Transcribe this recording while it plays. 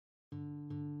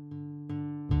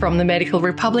From the Medical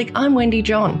Republic, I'm Wendy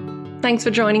John. Thanks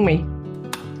for joining me.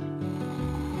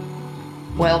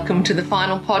 Welcome to the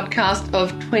final podcast of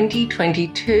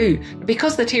 2022.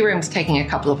 Because the Tea Room's taking a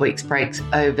couple of weeks breaks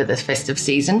over the festive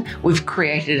season, we've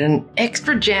created an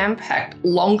extra jam-packed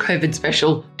long COVID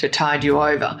special to tide you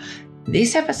over.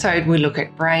 This episode, we look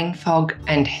at brain fog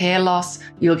and hair loss.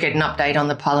 You'll get an update on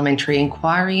the parliamentary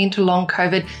inquiry into long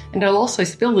COVID, and I'll also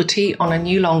spill the tea on a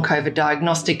new long COVID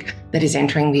diagnostic that is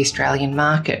entering the Australian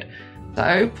market.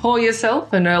 So pour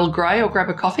yourself an Earl Grey or grab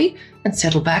a coffee and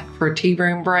settle back for a tea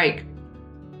room break.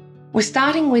 We're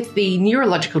starting with the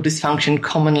neurological dysfunction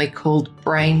commonly called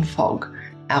brain fog.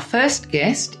 Our first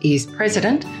guest is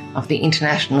President of the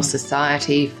International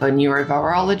Society for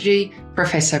Neurovirology,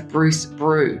 Professor Bruce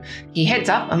Brew. He heads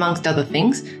up, amongst other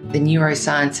things, the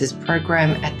Neurosciences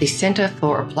program at the Centre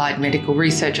for Applied Medical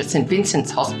Research at St Vincent's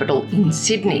Hospital in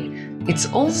Sydney. It's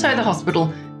also the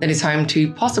hospital that is home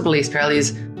to possibly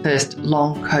Australia's first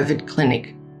long COVID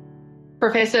clinic.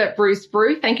 Professor Bruce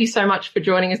Brew, thank you so much for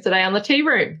joining us today on the Tea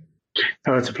Room.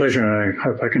 Oh, it's a pleasure. I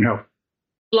hope I can help.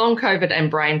 Long COVID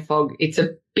and brain fog, it's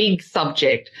a big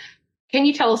subject. Can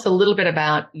you tell us a little bit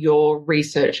about your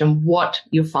research and what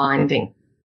you're finding?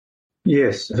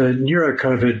 Yes, the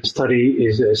NeuroCOVID study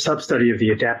is a sub-study of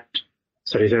the ADAPT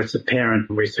study. That's a parent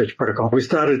research protocol. We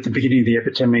started at the beginning of the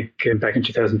epidemic back in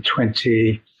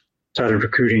 2020, started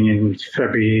recruiting in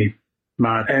February,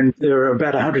 March, and there were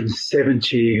about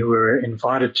 170 who were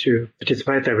invited to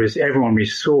participate. That was everyone we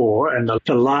saw, and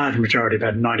the large majority,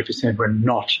 about 90%, were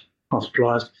not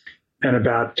hospitalised, and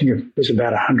I think it was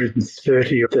about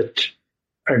 130 that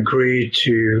agreed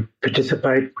to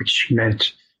participate, which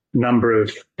meant a number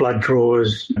of blood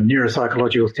draws,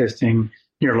 neuropsychological testing,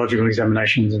 neurological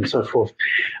examinations and so forth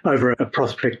over a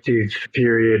prospective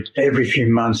period every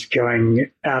few months going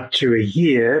out to a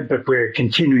year, but we're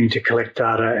continuing to collect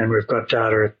data, and we've got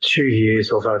data at 2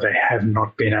 years, although they have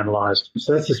not been analysed.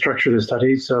 So that's the structure of the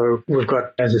study. So we've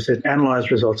got, as I said, analysed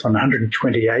results on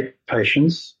 128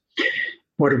 patients.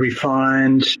 What did we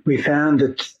find? We found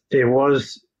that there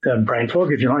was brain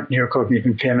fog, if you like, neurocognitive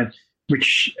impairment,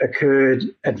 which occurred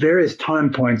at various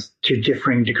time points to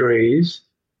differing degrees,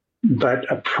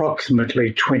 but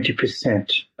approximately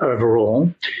 20%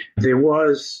 overall. There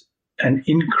was an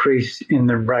increase in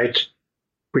the rate,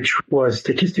 which was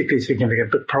statistically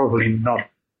significant, but probably not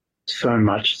so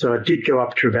much. So it did go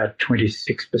up to about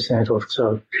 26% or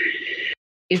so.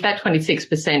 Is that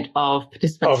 26% of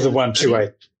participants? Of the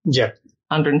 128, yeah.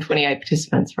 128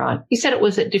 participants, right. You said it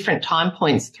was at different time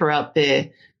points throughout their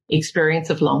experience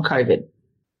of long COVID.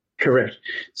 Correct.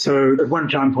 So at one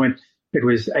time point, it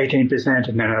was 18%,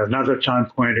 and then at another time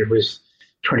point, it was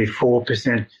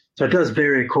 24%. So it does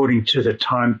vary according to the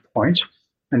time point,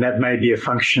 and that may be a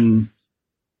function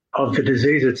of the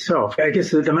disease itself. I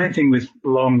guess the main thing with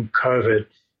long COVID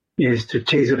is to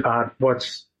tease apart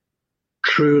what's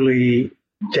truly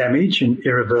damage and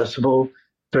irreversible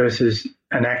versus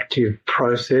an active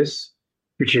process,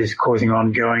 which is causing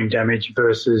ongoing damage,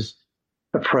 versus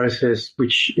a process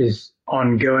which is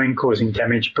ongoing, causing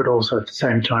damage, but also at the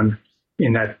same time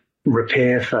in that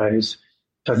repair phase.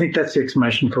 So I think that's the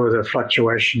explanation for the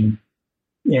fluctuation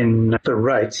in the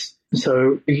rates.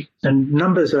 So the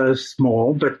numbers are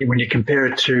small, but when you compare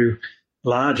it to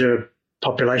larger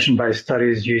population-based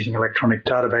studies using electronic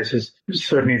databases,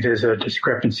 certainly there's a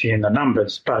discrepancy in the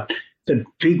numbers. But the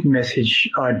big message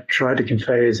I try to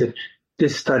convey is that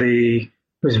this study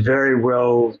was very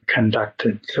well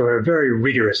conducted, so we're very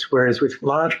rigorous, whereas with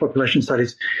large population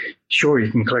studies, sure,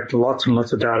 you can collect lots and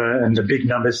lots of data and the big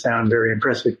numbers sound very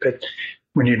impressive, but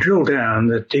when you drill down,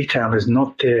 the detail is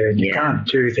not there. You can't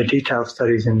do the detailed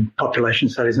studies in population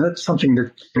studies, and that's something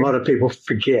that a lot of people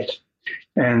forget.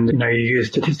 And, you use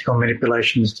statistical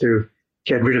manipulations to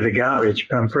get rid of the garbage,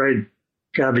 but I'm afraid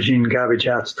garbage in, garbage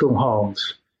out still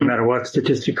holds, no matter what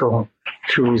statistical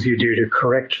tools you do to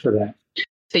correct for that.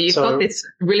 So you've got this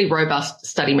really robust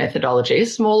study methodology, a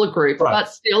smaller group, right, but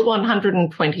still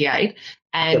 128,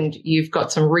 and you've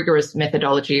got some rigorous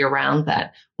methodology around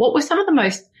that. What were some of the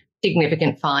most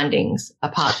significant findings,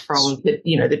 apart from the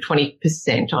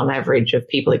 20% on average of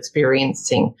people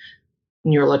experiencing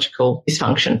neurological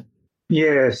dysfunction?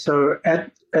 Yeah, so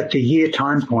at the year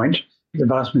time point, the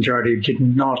vast majority did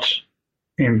not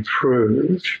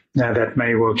improve. Now that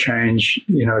may well change,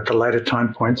 at the later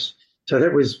time points. So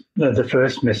that was the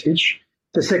first message.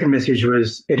 The second message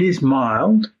was it is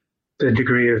mild, the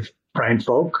degree of brain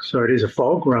fog. So it is a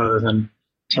fog rather than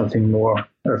something more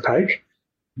opaque.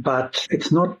 But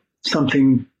it's not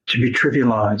something to be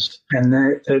trivialized. And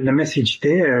the message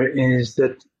there is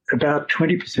that about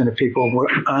 20% of people were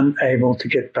unable to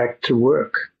get back to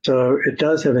work. So it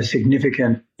does have a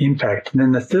significant impact. And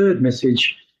then the third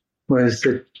message was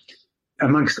that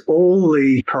amongst all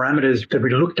the parameters that we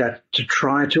looked at to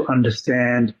try to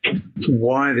understand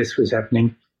why this was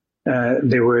happening,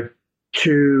 there were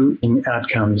two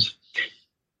outcomes.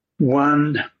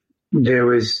 One, there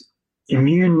was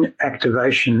immune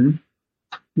activation,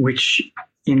 which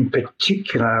in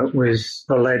particular was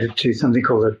related to something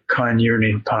called the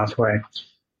kynurenine pathway,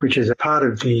 which is a part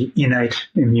of the innate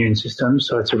immune system.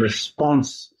 So it's a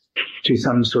response to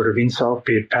some sort of insult,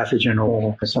 be it pathogen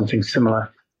or something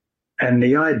similar. And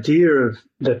the idea of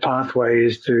the pathway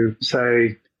is to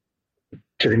say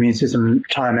to the immune system,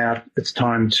 time out, it's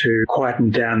time to quieten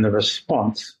down the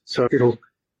response. So it'll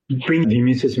bring the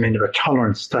immune system into a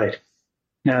tolerant state.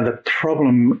 Now, the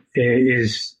problem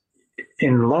is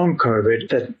in long COVID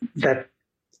that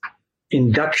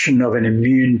induction of an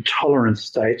immune tolerant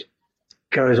state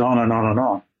goes on and on and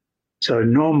on. So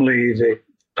normally the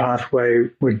pathway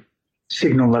would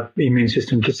signal the immune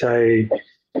system to say,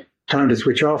 time to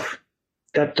switch off.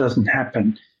 That doesn't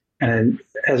happen. And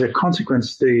as a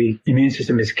consequence, the immune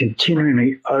system is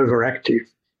continually overactive.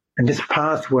 And this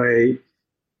pathway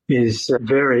is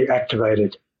very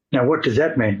activated. Now, what does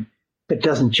that mean? It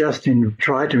doesn't just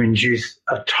try to induce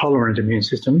a tolerant immune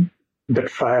system that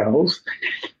fails,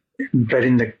 but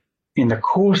in the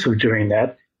course of doing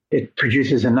that, it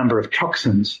produces a number of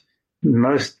toxins,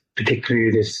 most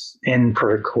particularly this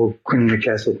N-pro called quinolinic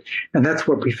acid. And that's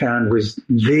what we found was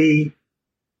the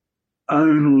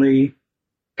only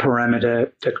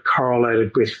parameter that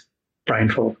correlated with brain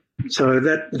fog. So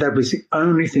that was the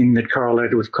only thing that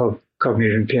correlated with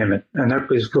cognitive impairment. And that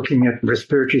was looking at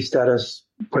respiratory status,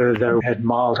 whether they had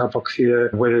mild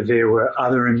hypoxia, whether there were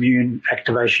other immune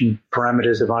activation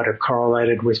parameters that might have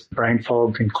correlated with brain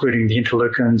fog, including the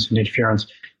interleukins and interferons.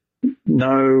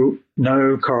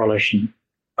 No correlation,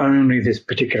 only this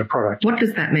particular product. What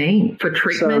does that mean for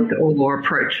treatment or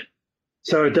approach?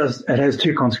 So it has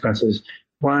two consequences.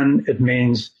 One, it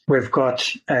means we've got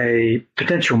a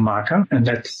potential marker, and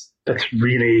that's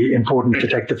really important to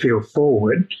take the field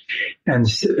forward. And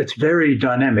it's very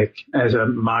dynamic as a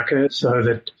marker so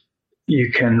that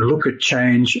you can look at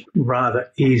change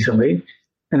rather easily.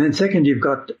 And then second, you've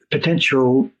got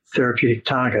potential therapeutic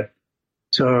target.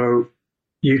 So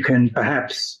you can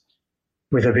perhaps,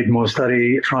 with a bit more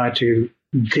study, try to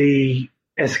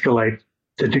de-escalate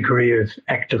the degree of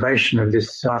activation of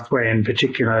this pathway, in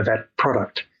particular that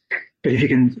product. But if you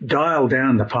can dial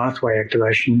down the pathway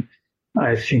activation,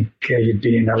 I think you'd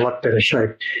be in a lot better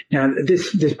shape. Now,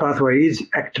 this pathway is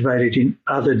activated in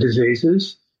other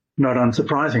diseases, not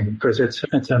unsurprising, because it's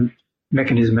a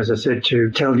mechanism, as I said,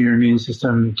 to tell your immune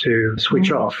system to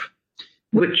switch off.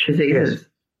 Which diseases?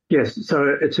 Yes.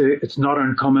 So it's not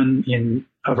uncommon in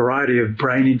a variety of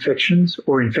brain infections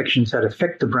or infections that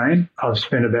affect the brain. I've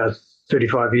spent about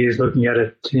 35 years looking at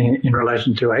it in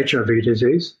relation to HIV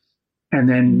disease. And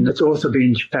then it's also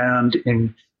been found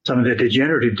in some of the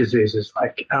degenerative diseases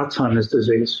like Alzheimer's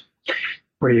disease,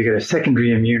 where you get a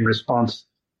secondary immune response,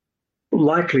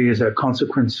 likely as a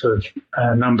consequence of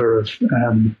a number of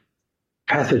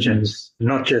pathogens,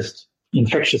 not just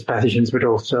infectious pathogens, but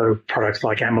also products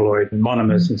like amyloid and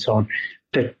monomers and so on,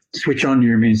 that switch on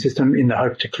your immune system in the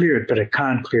hope to clear it, but it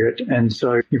can't clear it. And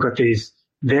so you've got these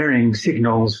varying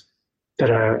signals that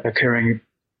are occurring.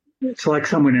 It's like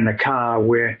someone in a car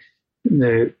where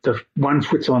the one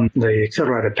foot's on the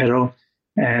accelerator pedal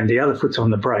and the other foot's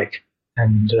on the brake,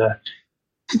 and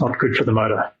it's not good for the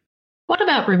motor. What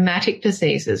about rheumatic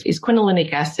diseases? Is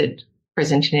quinolinic acid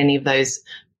present in any of those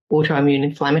autoimmune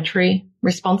inflammatory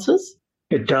responses?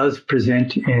 It does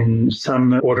present in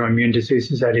some autoimmune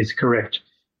diseases, that is correct.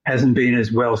 Hasn't been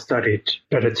as well studied,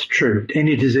 but it's true.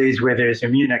 Any disease where there's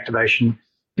immune activation,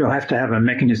 you'll have to have a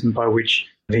mechanism by which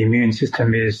the immune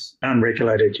system is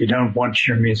unregulated. You don't want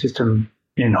your immune system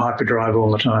in hyperdrive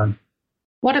all the time.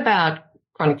 What about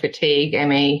chronic fatigue,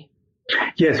 ME?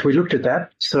 Yes, we looked at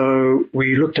that. So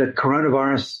we looked at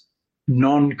coronavirus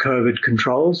non-COVID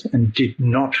controls and did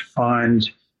not find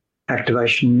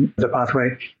activation of the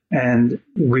pathway. And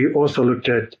we also looked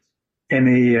at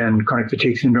ME and chronic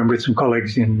fatigue syndrome with some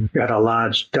colleagues we had a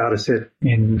large data set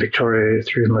in Victoria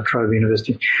through La Trobe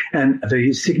University. And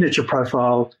the signature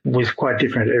profile was quite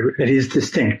different. It is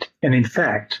distinct. And in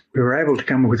fact, we were able to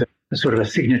come up with a sort of a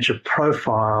signature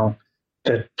profile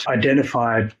that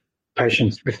identified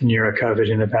patients with neuro-COVID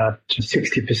in about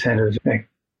 60% of their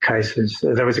cases.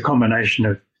 So there was a combination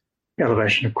of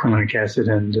elevation of quinolinic acid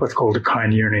and what's called the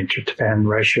kynurenine tryptophan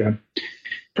ratio.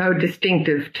 So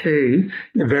distinctive too.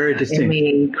 Very distinct.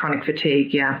 ME, chronic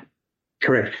fatigue, yeah.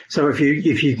 Correct. So if you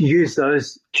use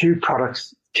those two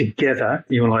products together,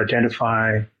 you will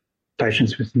identify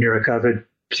patients with neuro-COVID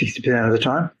 60% of the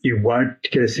time. You won't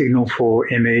get a signal for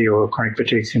ME or chronic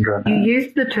fatigue syndrome. You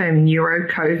used the term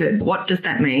neuro-COVID. What does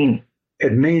that mean?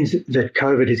 It means that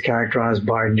COVID is characterized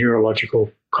by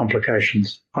neurological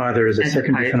complications, either as a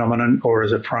secondary phenomenon or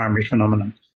as a primary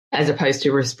phenomenon. As opposed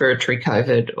to respiratory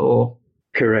COVID or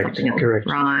correct.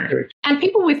 Right. Correct. And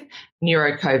people with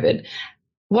neuro-COVID,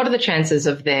 what are the chances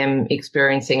of them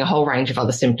experiencing a whole range of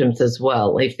other symptoms as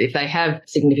well? If they have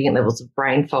significant levels of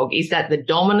brain fog, is that the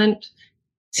dominant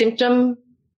symptom?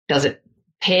 Does it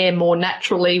pair more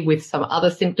naturally with some other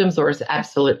symptoms, or is it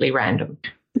absolutely random?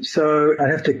 So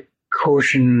I'd have to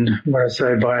caution what I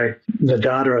say by the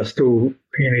data are still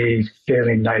really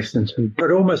fairly nascent,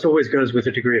 but almost always goes with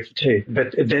a degree of fatigue.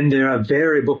 But then there are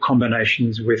variable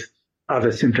combinations with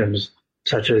other symptoms,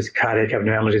 such as cardiac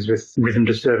abnormalities with rhythm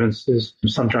disturbances,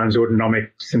 sometimes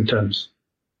autonomic symptoms.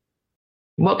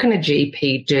 What can a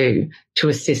GP do to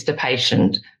assist a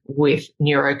patient with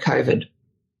neuro-COVID?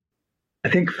 I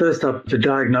think first up, the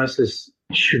diagnosis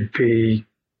should be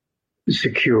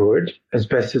secured as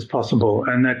best as possible,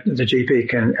 and that the GP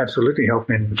can absolutely help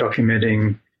in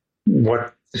documenting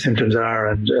what the symptoms are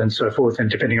and so forth, and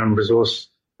depending on resource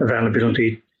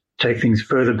availability, take things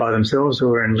further by themselves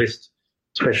or enlist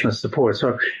specialist support.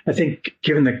 So I think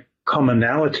given the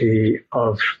commonality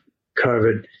of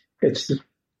COVID, it's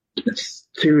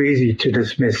too easy to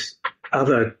dismiss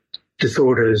other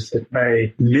disorders that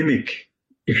may mimic,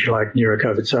 if you like,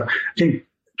 neuro-COVID. So I think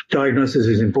diagnosis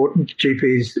is important.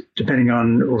 GPs, depending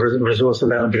on resource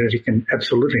availability, can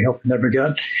absolutely help in that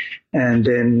regard. And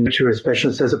then to a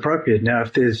specialist as appropriate. Now,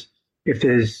 if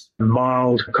there's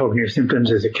mild cognitive symptoms,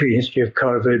 there's a clear history of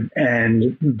COVID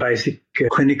and basic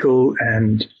clinical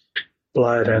and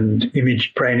blood and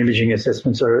brain imaging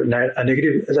assessments are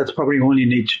negative, that's probably all you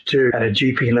need to do at a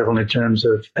GP level in terms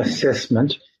of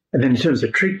assessment. And then in terms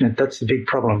of treatment, that's the big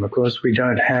problem, of course. We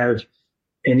don't have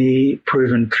any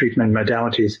proven treatment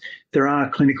modalities. There are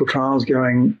clinical trials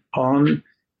going on,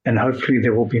 and hopefully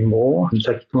there will be more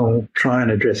that will try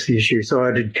and address the issue. So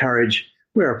I'd encourage,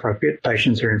 where appropriate,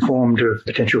 patients are informed of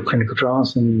potential clinical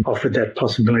trials and offered that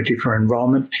possibility for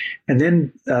enrolment. And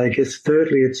then I guess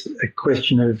thirdly, it's a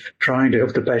question of trying to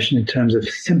help the patient in terms of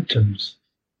symptoms,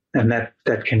 and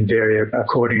that can vary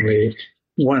accordingly.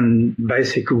 One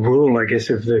basic rule, I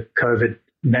guess, of the COVID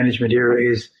management era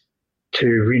is to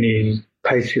really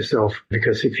pace yourself,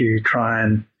 because if you try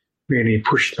and really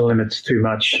push the limits too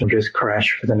much, you'll just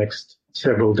crash for the next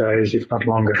several days, if not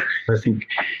longer. I think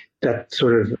that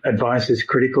sort of advice is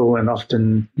critical and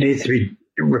often needs to be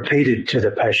repeated to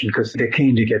the patient because they're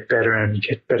keen to get better and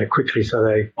get better quickly, so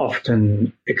they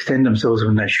often extend themselves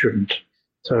when they shouldn't.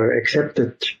 So accept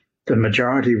that the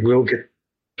majority will get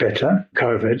better,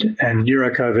 COVID, and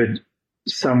neuro-COVID,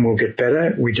 some will get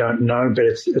better. We don't know, but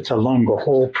it's a longer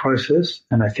haul process.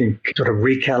 And I think sort of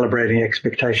recalibrating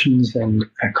expectations and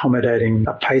accommodating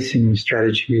a pacing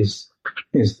strategy is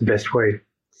the best way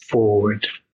forward.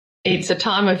 It's a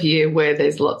time of year where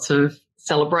there's lots of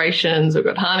celebrations. We've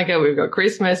got Hanukkah, we've got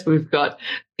Christmas, we've got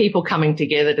people coming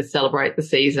together to celebrate the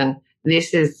season.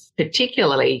 This is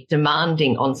particularly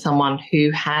demanding on someone who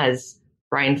has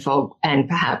brain fog and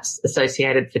perhaps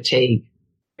associated fatigue.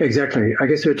 Exactly. I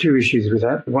guess there are two issues with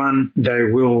that. One, they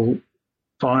will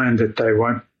find that they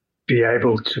won't be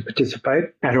able to participate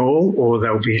at all, or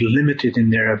they'll be limited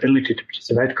in their ability to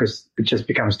participate because it just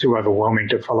becomes too overwhelming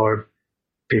to follow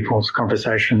people's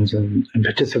conversations and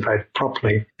participate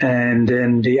properly. And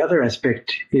then the other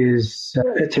aspect is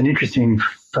it's an interesting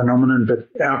phenomenon, but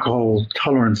alcohol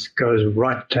tolerance goes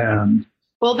right down.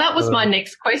 Well, that was my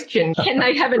next question. Can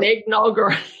they have an eggnog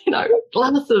or, a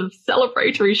glass of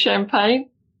celebratory champagne?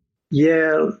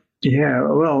 Yeah.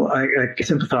 Well, I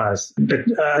sympathise, but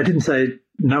I didn't say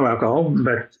no alcohol,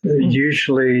 but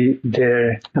usually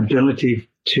their ability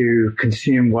to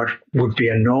consume what would be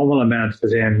a normal amount for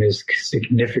them is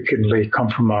significantly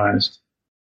compromised.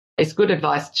 It's good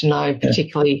advice to know,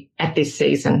 particularly at this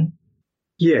season.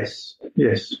 Yes.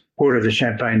 Order the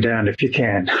champagne down if you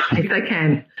can. If they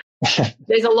can.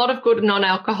 There's a lot of good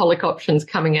non-alcoholic options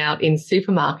coming out in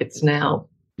supermarkets now.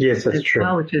 Yes, that's true.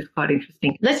 Well, which is quite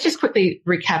interesting. Let's just quickly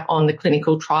recap on the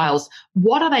clinical trials.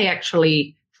 What are they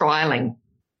actually trialling?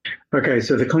 Okay,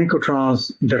 so the clinical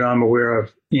trials that I'm aware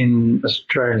of in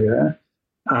Australia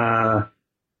are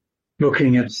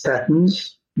looking at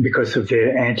statins because of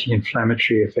their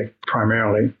anti-inflammatory effect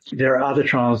primarily. There are other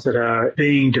trials that are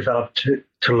being developed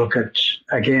to look at,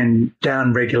 again,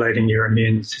 down-regulating your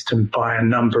immune system by a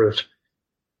number of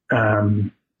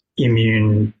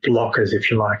immune blockers,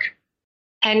 if you like.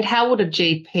 And how would a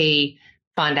GP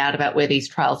find out about where these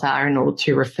trials are in order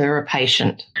to refer a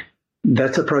patient?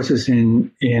 That's a process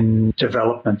in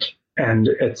development, and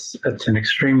it's an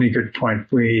extremely good point.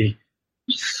 We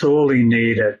sorely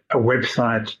need a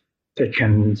website that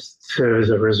can serve as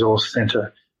a resource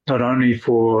centre, not only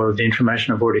for the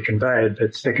information I've already conveyed,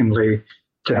 but secondly,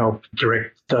 to help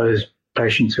direct those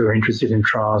patients who are interested in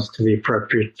trials to the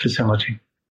appropriate facility.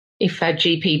 If a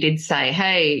GP did say,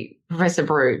 hey, Professor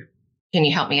Brew, can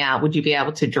you help me out? Would you be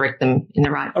able to direct them in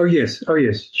the right? Oh, yes.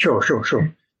 Sure.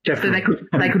 Definitely.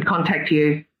 So they could contact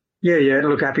you. Yeah.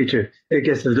 Look, happy to. I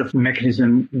guess the different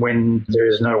mechanism when there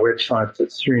is no website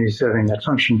that's really serving that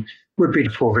function would be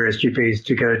for various GPs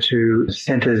to go to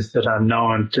centres that are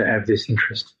known to have this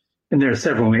interest. And there are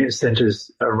several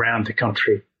centres around the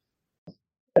country.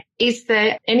 Is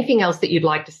there anything else that you'd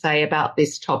like to say about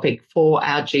this topic for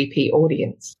our GP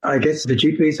audience? I guess the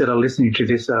GPs that are listening to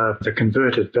this are the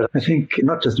converted, but I think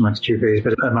not just amongst GPs,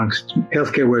 but amongst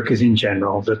healthcare workers in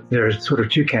general, that there are sort of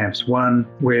two camps. One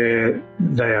where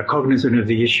they are cognizant of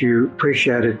the issue,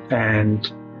 appreciate it and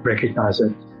recognise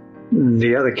it.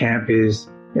 The other camp is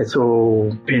it's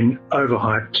all been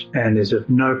overhyped and is of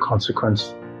no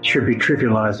consequence, should be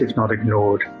trivialised if not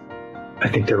ignored. I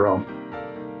think they're wrong.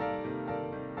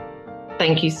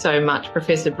 Thank you so much,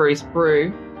 Professor Bruce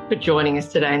Brew, for joining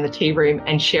us today in the tea room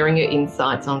and sharing your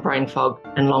insights on brain fog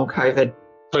and long COVID.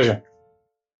 Pleasure.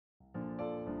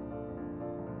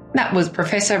 That was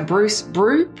Professor Bruce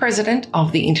Brew, President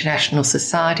of the International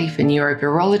Society for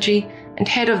Neurovirology and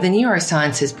Head of the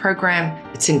Neurosciences Program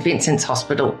at St Vincent's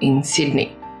Hospital in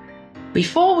Sydney.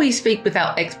 Before we speak with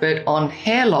our expert on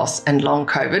hair loss and long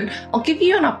COVID, I'll give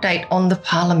you an update on the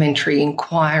parliamentary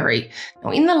inquiry. Now,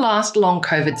 in the last long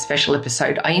COVID special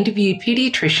episode, I interviewed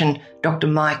paediatrician Dr.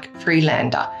 Mike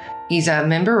Freelander. He's a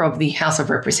member of the House of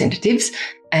Representatives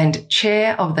and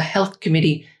chair of the Health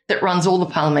Committee that runs all the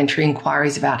parliamentary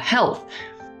inquiries about health.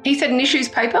 He said an issues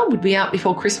paper would be out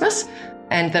before Christmas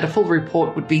and that a full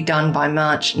report would be done by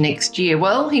March next year.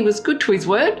 Well, he was good to his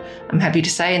word, I'm happy to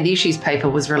say, and the issues paper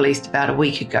was released about a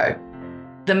week ago.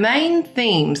 The main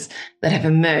themes that have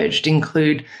emerged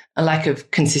include a lack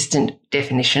of consistent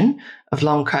definition of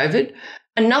long COVID.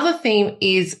 Another theme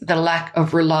is the lack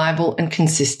of reliable and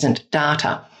consistent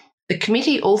data. The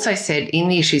committee also said in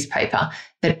the issues paper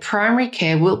that primary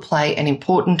care will play an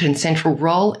important and central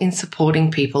role in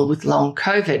supporting people with long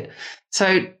COVID.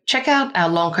 So check out our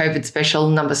long COVID special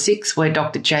number 6, where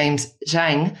Dr. James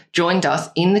Zhang joined us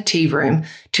in the tea room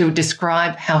to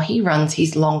describe how he runs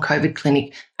his long COVID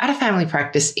clinic at a family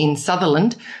practice in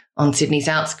Sutherland on Sydney's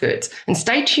outskirts. And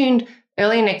stay tuned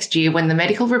early next year when the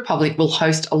Medical Republic will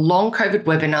host a long COVID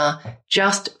webinar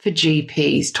just for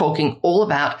GPs, talking all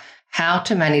about how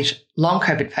to manage long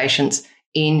COVID patients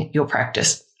in your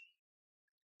practice.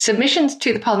 Submissions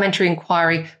to the parliamentary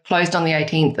inquiry closed on the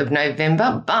 18th of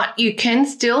November, but you can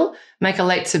still make a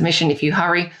late submission if you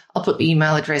hurry. I'll put the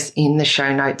email address in the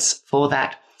show notes for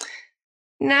that.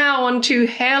 Now on to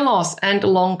hair loss and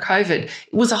long COVID. It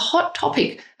was a hot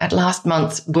topic at last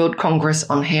month's World Congress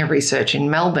on Hair Research in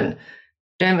Melbourne.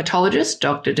 Dermatologist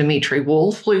Dr. Dimitri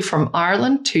Wall flew from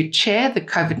Ireland to chair the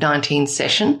COVID-19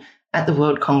 session at the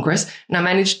World Congress, and I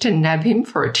managed to nab him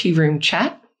for a tea room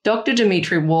chat. Dr.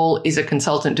 Dimitri Wall is a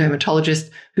consultant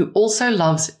dermatologist who also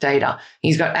loves data.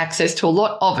 He's got access to a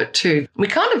lot of it too. We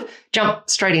kind of jumped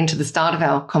straight into the start of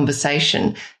our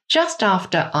conversation just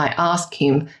after I asked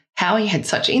him how he had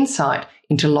such insight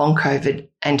into long COVID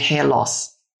and hair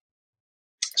loss.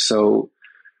 So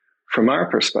from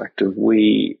our perspective,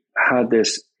 we had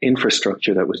this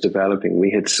infrastructure that was developing.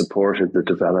 We had supported the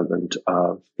development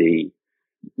of the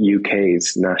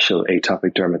UK's National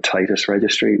Atopic Dermatitis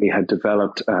Registry. We had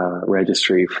developed a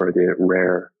registry for the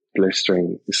rare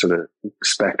blistering sort of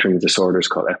spectrum disorders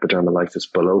called epidermolysis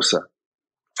bullosa.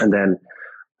 And then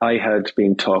I had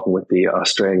been talking with the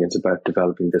Australians about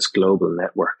developing this global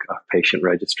network of patient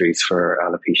registries for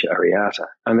alopecia areata.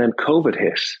 And then COVID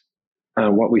hit.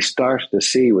 And what we started to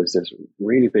see was this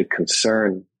really big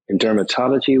concern in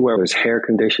dermatology, where there's hair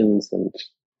conditions and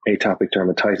atopic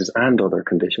dermatitis and other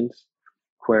conditions,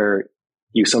 where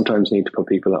you sometimes need to put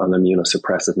people on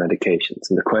immunosuppressive medications.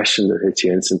 And the question that hits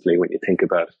you instantly when you think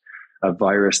about a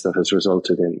virus that has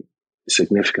resulted in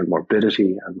significant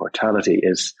morbidity and mortality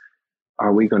is,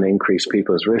 are we going to increase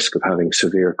people's risk of having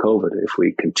severe COVID if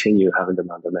we continue having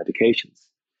them on their medications?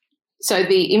 So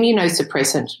the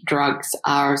immunosuppressant drugs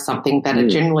are something that are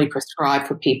generally prescribed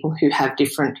for people who have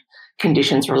different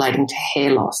conditions relating to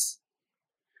hair loss.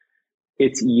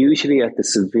 It's usually at the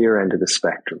severe end of the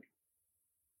spectrum.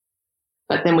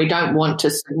 But then we don't want to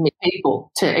submit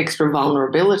people to extra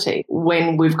vulnerability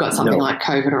when we've got something like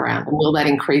COVID around. And will that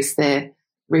increase their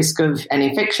risk of an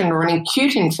infection or an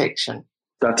acute infection.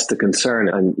 That's the concern.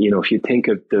 And, if you think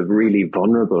of the really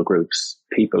vulnerable groups,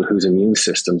 people whose immune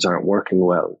systems aren't working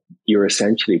well, you're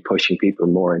essentially pushing people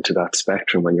more into that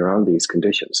spectrum when you're on these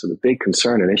conditions. So the big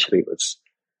concern initially was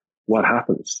what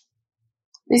happens.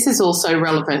 This is also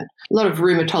relevant. A lot of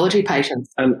rheumatology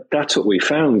patients. And that's what we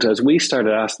found. As we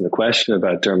started asking the question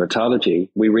about dermatology,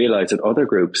 we realized that other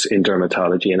groups in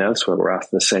dermatology and elsewhere were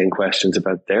asking the same questions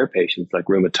about their patients, like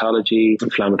rheumatology,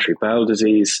 inflammatory bowel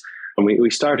disease. And we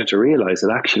started to realize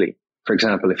that actually, for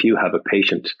example, if you have a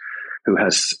patient who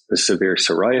has a severe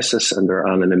psoriasis and they're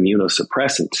on an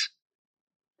immunosuppressant,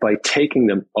 by taking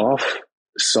them off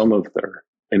some of their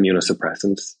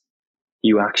immunosuppressants,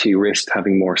 you actually risked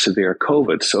having more severe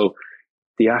COVID. So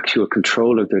the actual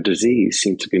control of their disease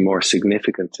seemed to be more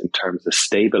significant in terms of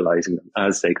stabilizing them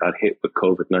as they got hit with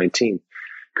COVID-19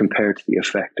 compared to the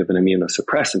effect of an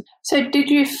immunosuppressant. So did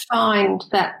you find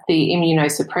that the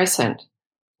immunosuppressant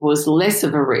was less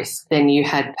of a risk than you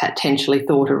had potentially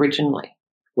thought originally?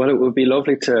 Well, it would be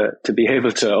lovely to be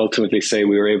able to ultimately say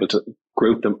we were able to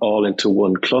group them all into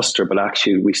one cluster, but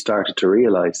actually we started to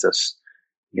realize that,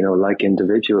 like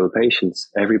individual patients,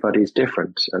 everybody's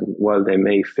different. And while they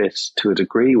may fit to a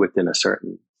degree within a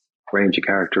certain range of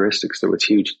characteristics, there was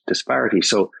huge disparity.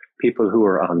 So people who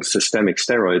are on systemic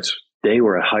steroids, they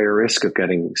were at higher risk of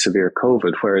getting severe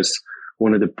COVID, whereas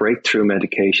one of the breakthrough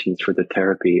medications for the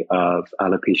therapy of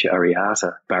alopecia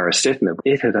areata, baricitinib,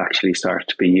 it had actually started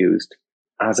to be used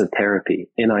as a therapy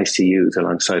in ICUs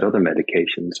alongside other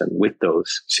medications, and with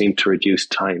those seemed to reduce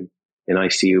time in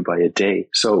ICU by a day.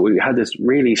 So we had this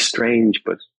really strange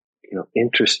but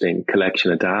interesting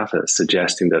collection of data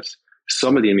suggesting that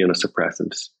some of the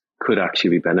immunosuppressants could actually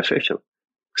be beneficial.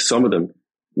 Some of them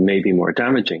may be more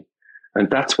damaging. And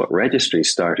that's what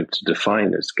registries started to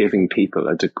define as giving people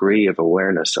a degree of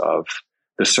awareness of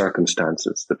the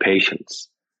circumstances, the patients,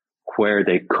 where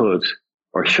they could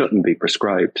or shouldn't be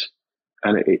prescribed.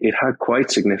 And it had quite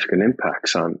significant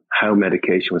impacts on how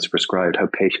medication was prescribed, how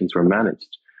patients were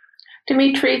managed.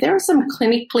 Dimitri, there are some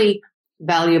clinically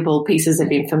valuable pieces of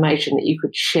information that you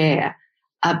could share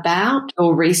about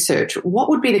your research. What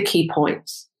would be the key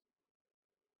points?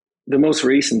 The most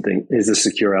recent thing is the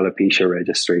Secure Alopecia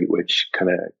Registry, which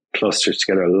kind of clusters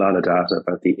together a lot of data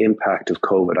about the impact of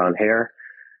COVID on hair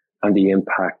and the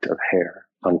impact of hair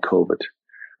on COVID.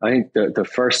 I think the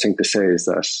first thing to say is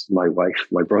that my wife,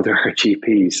 my brother are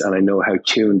GPs, and I know how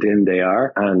tuned in they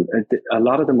are. And a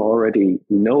lot of them already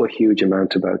know a huge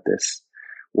amount about this.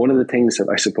 One of the things that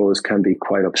I suppose can be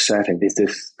quite upsetting is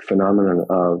this phenomenon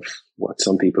of what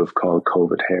some people have called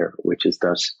COVID hair, which is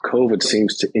that COVID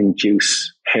seems to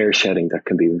induce hair shedding that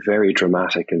can be very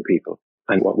dramatic in people.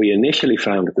 And what we initially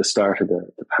found at the start of the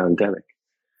pandemic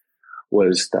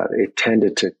was that it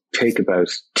tended to take about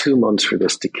 2 months for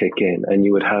this to kick in, and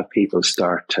you would have people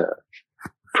start to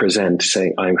present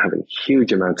saying, I'm having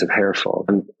huge amounts of hair fall.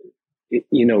 And,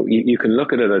 you can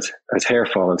look at it as hair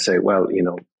fall and say, well,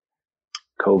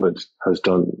 COVID has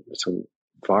done some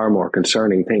far more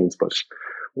concerning things. But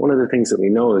one of the things that we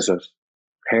know is that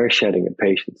hair shedding in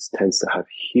patients tends to have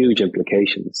huge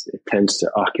implications. It tends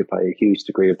to occupy a huge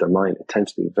degree of their mind. It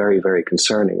tends to be very, very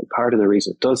concerning. And part of the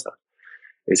reason it does that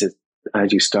is that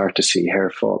as you start to see hair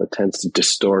fall, it tends to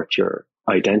distort your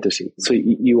identity. So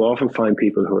you often find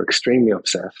people who are extremely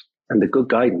upset. And the good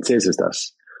guidance is that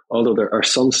although there are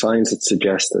some signs that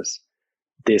suggest that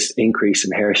this increase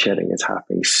in hair shedding is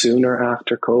happening sooner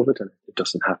after COVID, and it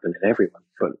doesn't happen in everyone,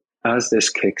 but as this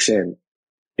kicks in,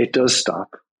 it does stop.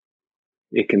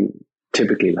 It can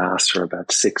typically last for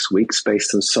about 6 weeks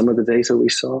based on some of the data we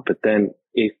saw, but then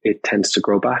it tends to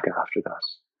grow back after that.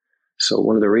 So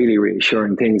one of the really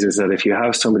reassuring things is that if you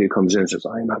have somebody who comes in and says,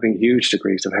 I'm having huge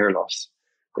degrees of hair loss,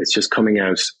 it's just coming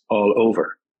out all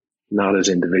over, not as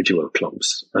individual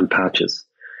clumps and patches.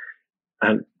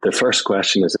 And the first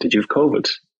question is, did you have COVID?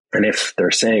 And if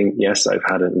they're saying, yes, I've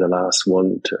had it in the last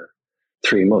 1 to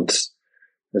 3 months,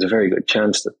 there's a very good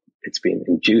chance that it's been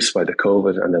induced by the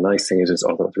COVID. And the nice thing is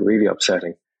although it's really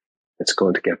upsetting, it's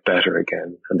going to get better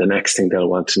again. And the next thing they'll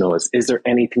want to know is there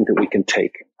anything that we can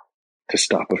take to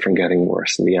stop it from getting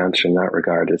worse? And the answer in that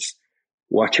regard is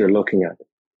what you're looking at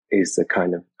is the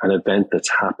kind of an event that's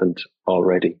happened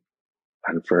already.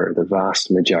 And for the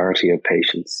vast majority of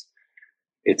patients,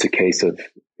 it's a case of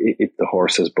the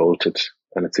horse has bolted,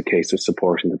 and it's a case of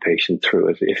supporting the patient through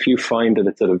it. If you find that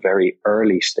it's at a very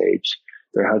early stage,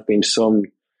 there have been some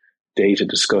data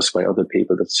discussed by other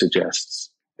people that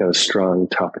suggests that a strong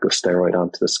topical steroid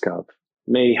onto the scalp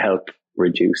may help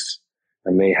reduce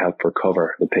and may help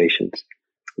recover the patient.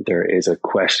 There is a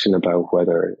question about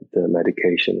whether the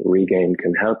medication Regaine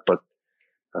can help, but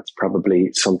That's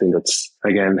probably something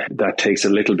that takes a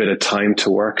little bit of time to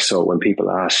work. So when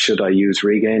people ask, should I use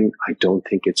Regain? I don't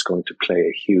think it's going to play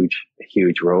a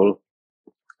huge role.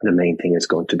 The main thing is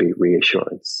going to be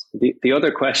reassurance. The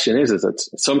other question is that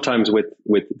sometimes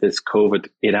with this COVID,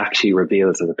 it actually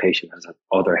reveals that the patient has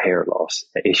other hair loss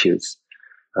issues.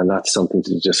 And that's something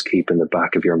to just keep in the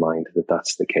back of your mind that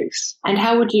that's the case. And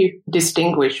how would you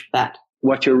distinguish that?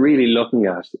 What you're really looking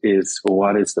at is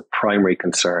what is the primary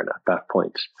concern at that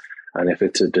point. And if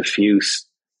it's a diffuse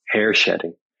hair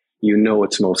shedding, you know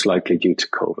it's most likely due to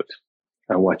COVID.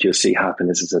 And what you'll see happen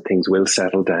is that things will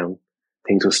settle down,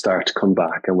 things will start to come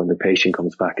back. And when the patient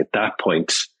comes back at that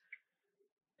point,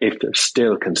 if there's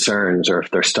still concerns or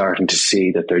if they're starting to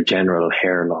see that their general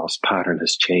hair loss pattern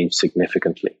has changed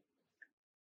significantly.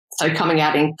 So coming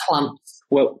out in clumps?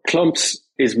 Well, clumps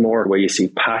is more where you see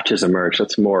patches emerge.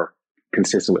 That's more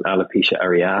consistent with alopecia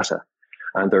areata.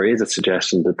 And there is a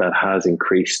suggestion that has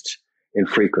increased in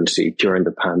frequency during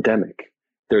the pandemic.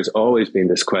 There's always been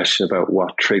this question about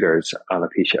what triggers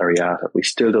alopecia areata. We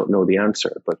still don't know the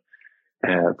answer, but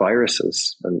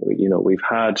viruses, and we've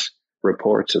had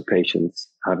reports of patients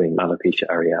having alopecia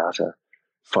areata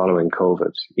following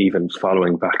COVID, even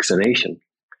following vaccination.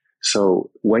 So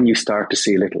when you start to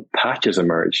see little patches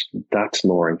emerge, that's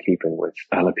more in keeping with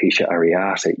alopecia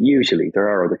areata. Usually there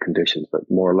are other conditions, but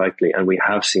more likely, and we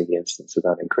have seen the instance of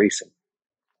that increasing.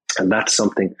 And that's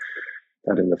something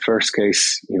that in the first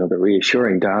case, the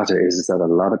reassuring data is that a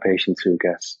lot of patients who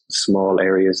get small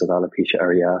areas of alopecia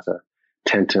areata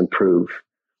tend to improve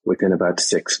within about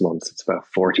 6 months. It's about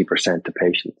 40% of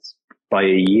patients. By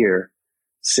a year,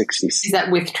 60%. Is that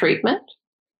with treatment?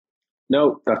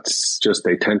 No, that's just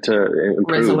they tend to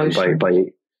improve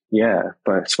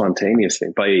by spontaneously.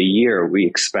 By a year, we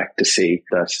expect to see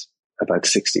that about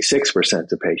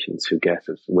 66% of patients who get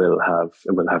it will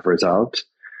have resolved.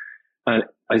 And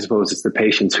I suppose it's the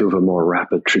patients who have a more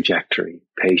rapid trajectory,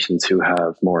 patients who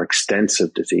have more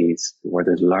extensive disease, where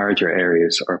there's larger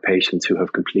areas, or patients who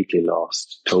have completely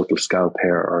lost total scalp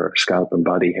hair or scalp and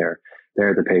body hair.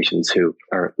 They're the patients who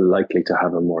are likely to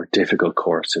have a more difficult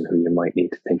course and who you might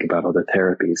need to think about other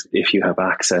therapies. If you have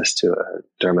access to a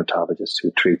dermatologist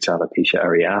who treats alopecia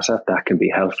areata, that can be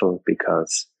helpful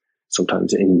because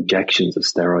sometimes injections of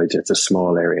steroids, it's a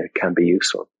small area, can be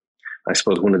useful. I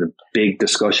suppose one of the big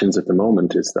discussions at the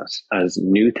moment is that as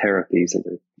new therapies,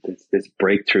 and this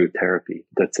breakthrough therapy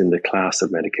that's in the class of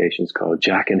medications called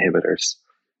JAK inhibitors,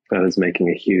 that is making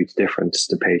a huge difference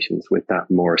to patients with that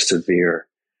more severe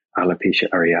alopecia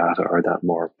areata or that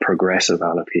more progressive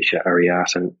alopecia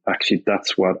areata. And actually,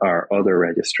 that's what our other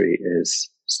registry is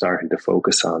starting to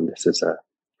focus on. This is a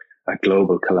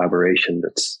global collaboration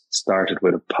that's started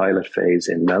with a pilot phase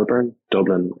in Melbourne,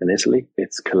 Dublin, in Italy.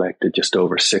 It's collected just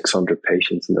over 600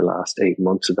 patients in the last 8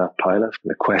 months of that pilot.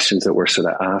 And the questions that we're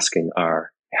sort of asking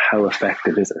are, how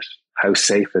effective is it? How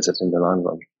safe is it in the long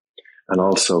run? And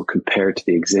also, compared to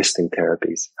the existing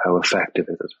therapies, how effective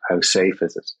is it? How safe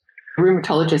is it?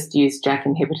 Rheumatologists use JAK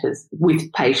inhibitors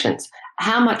with patients.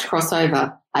 How much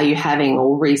crossover are you having,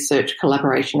 or research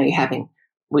collaboration are you having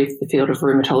with the field of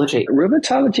rheumatology?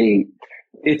 Rheumatology,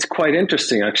 it's quite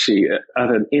interesting actually. At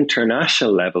an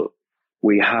international level,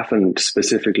 we haven't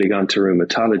specifically gone to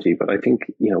rheumatology, but I think,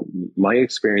 my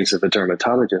experience of a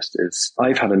dermatologist is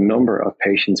I've had a number of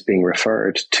patients being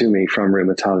referred to me from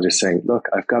rheumatologists saying, look,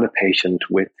 I've got a patient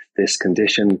with this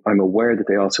condition. I'm aware that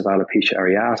they also have alopecia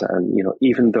areata. And,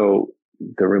 even though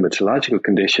the rheumatological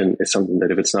condition is something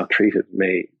that if it's not treated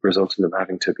may result in them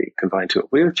having to be confined to a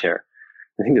wheelchair,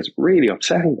 I think it's really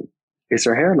upsetting them. Is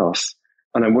their hair loss?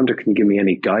 And I wonder, can you give me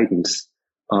any guidance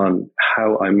on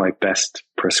how I might best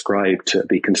prescribe to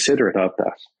be considerate of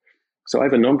that? So I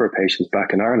have a number of patients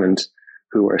back in Ireland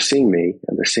who are seeing me,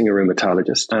 and they're seeing a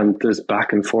rheumatologist, and there's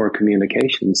back and forth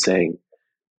communication saying,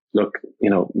 look,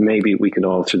 maybe we can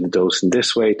alter the dose in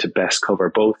this way to best cover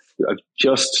both. I've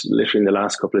just literally in the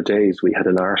last couple of days, we had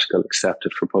an article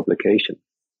accepted for publication.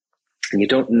 And you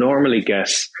don't normally get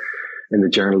in the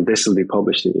journal, this will be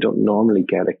published, and you don't normally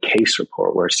get a case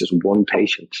report where it's just one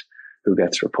patient who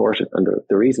gets reported. And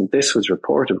the reason this was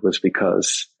reported was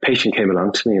because a patient came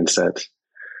along to me and said,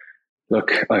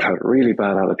 look, I've had really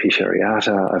bad alopecia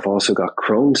areata. I've also got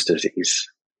Crohn's disease.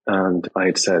 And I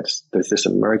had said, there's this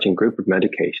emerging group of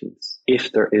medications.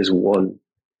 If there is one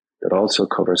that also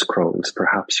covers Crohn's,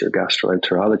 perhaps your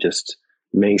gastroenterologist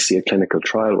may see a clinical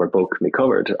trial where both can be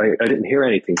covered. I didn't hear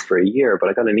anything for a year, but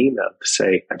I got an email to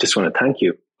say, I just want to thank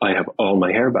you. I have all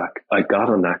my hair back. I got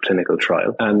on that clinical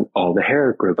trial and all the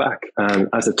hair grew back. And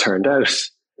as it turned out,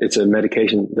 it's a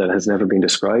medication that has never been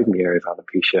described in the area of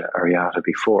alopecia areata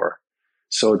before.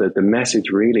 So that the message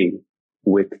really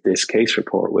with this case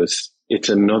report was it's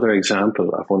another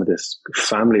example of one of this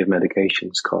family of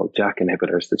medications called JAK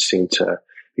inhibitors that seem to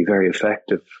be very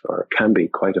effective or can be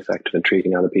quite effective in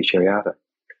treating alopecia areata.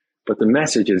 But the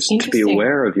message is to be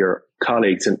aware of your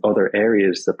colleagues in other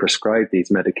areas that prescribe these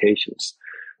medications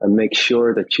and make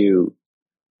sure that you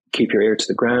keep your ear to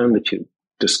the ground, that you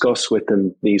discuss with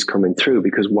them these coming through,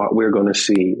 because what we're going to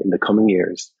see in the coming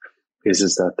years is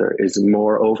that there is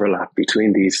more overlap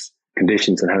between these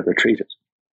conditions and how they're treated.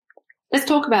 Let's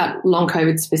talk about long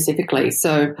COVID specifically.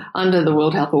 So under the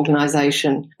World Health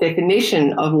Organization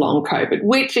definition of long COVID,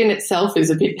 which in itself is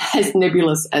a bit as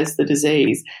nebulous as the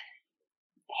disease,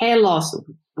 hair loss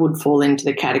would fall into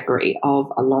the category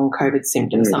of a long COVID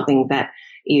symptom, something that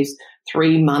is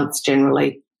 3 months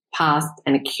generally past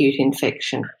an acute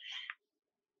infection.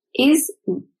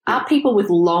 Are people with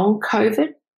long COVID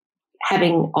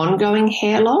having ongoing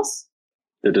hair loss?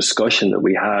 The discussion that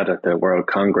we had at the World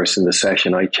Congress in the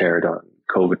session I chaired on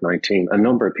COVID-19, a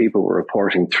number of people were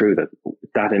reporting through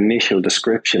that initial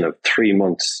description of 3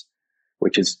 months,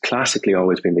 which has classically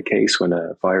always been the case when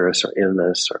a virus or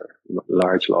illness or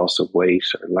large loss of weight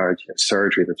or large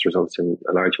surgery that results in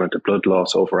a large amount of blood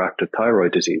loss, overactive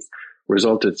thyroid disease,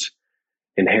 resulted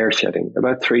in hair shedding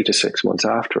about 3 to 6 months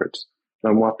afterwards.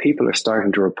 And what people are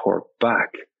starting to report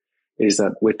back is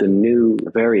that with the new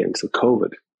variants of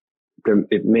COVID,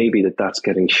 it may be that that's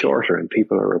getting shorter and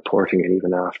people are reporting it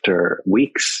even after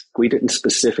weeks. We didn't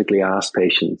specifically ask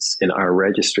patients in our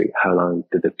registry how long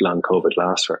did the long COVID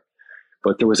last for,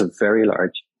 but there was a very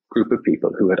large group of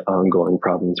people who had ongoing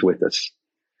problems with it.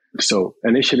 So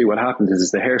initially what happens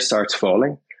is the hair starts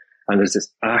falling and there's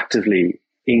this actively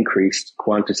increased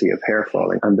quantity of hair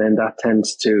falling, and then that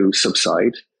tends to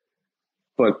subside.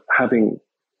 But having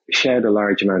shed a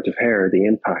large amount of hair, the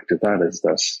impact of that is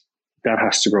that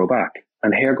has to grow back,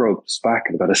 and hair grows back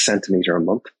at about 1 centimeter a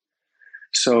month.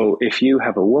 So if you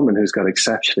have a woman who's got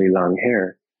exceptionally long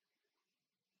hair,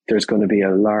 there's going to be a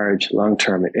large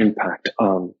long-term impact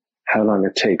on how long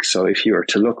it takes. So if you were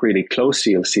to look really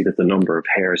closely, you'll see that the number of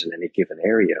hairs in any given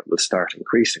area will start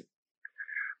increasing.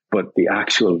 But the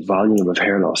actual volume of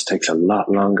hair loss takes a lot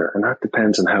longer, and that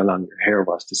depends on how long your hair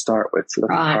was to start with. So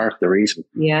that's part of the reason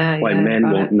why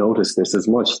men won't notice this as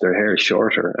much. Their hair is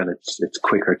shorter and it's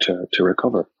quicker to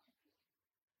recover.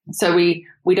 So we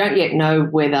don't yet know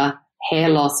whether hair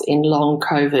loss in long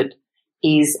COVID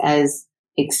is as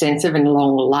extensive and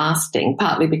long-lasting,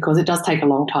 partly because it does take a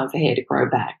long time for hair to grow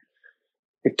back.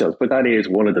 It does, but that is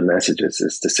one of the messages,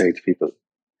 is to say to people,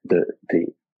 the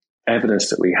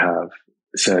evidence that we have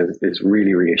says is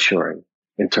really reassuring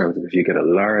in terms of if you get a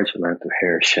large amount of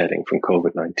hair shedding from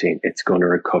COVID-19, it's going to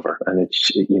recover. And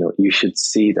you should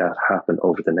see that happen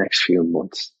over the next few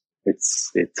months.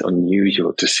 It's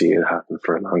unusual to see it happen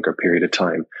for a longer period of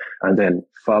time. And then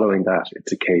following that,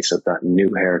 it's a case of that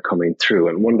new hair coming through.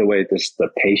 And one of the ways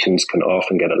that patients can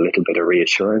often get a little bit of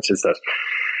reassurance is that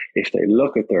if they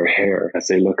look at their hair as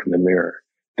they look in the mirror,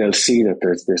 they'll see that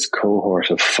there's this cohort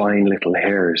of fine little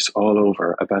hairs all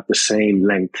over about the same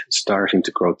length starting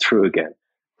to grow through again.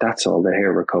 That's all the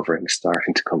hair recovering,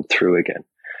 starting to come through again.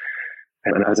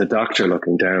 And as a doctor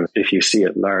looking down, if you see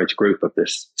a large group of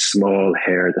this small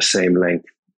hair, the same length,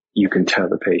 you can tell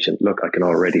the patient, look, I can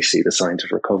already see the signs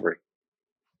of recovery.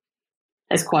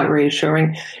 That's quite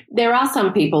reassuring. There are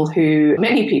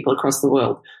many people across the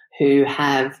world who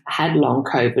have had long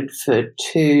COVID for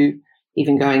 2,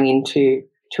 even going into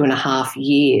 2.5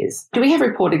 years. Do we have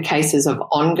reported cases of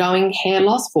ongoing hair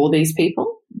loss for these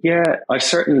people? Yeah, I've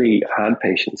certainly had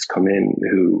patients come in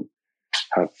who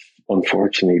have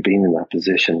unfortunately been in that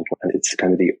position. And it's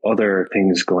kind of the other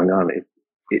things going on.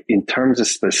 In terms of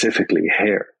specifically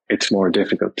hair, it's more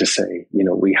difficult to say.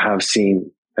 We have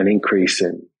seen an increase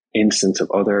in instance of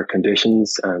other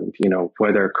conditions, and,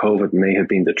 whether COVID may have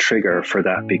been the trigger for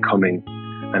that becoming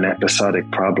an episodic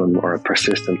problem or a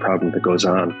persistent problem that goes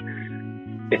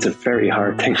on. It's a very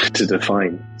hard thing to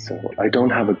define. So I don't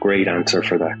have a great answer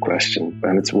for that question.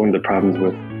 And it's one of the problems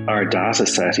with our data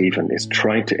set even, is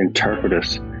trying to interpret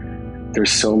it.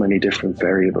 There's so many different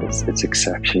variables. It's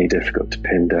exceptionally difficult to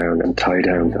pin down and tie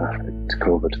down that to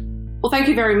COVID. Well, thank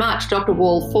you very much, Dr.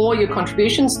 Wall, for your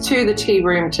contributions to the Tea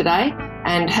Room today,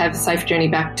 and have a safe journey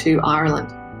back to Ireland.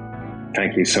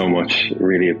 Thank you so much.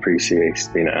 Really appreciate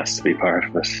being asked to be part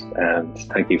of it. And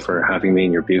thank you for having me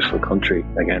in your beautiful country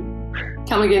again.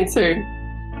 Come again soon.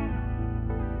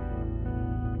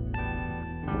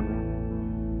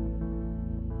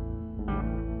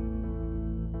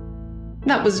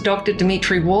 That was Dr.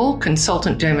 Dimitri Wall,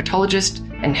 consultant dermatologist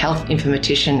and health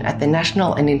informatician at the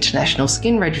National and International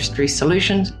Skin Registry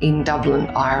Solutions in Dublin,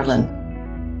 Ireland.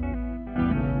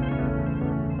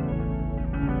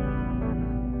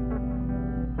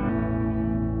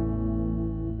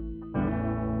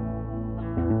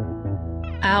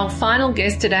 Our final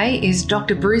guest today is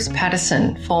Dr. Bruce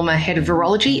Patterson, former head of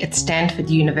virology at Stanford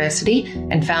University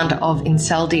and founder of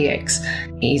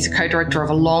IncelDx. He's a co-director of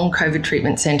a long COVID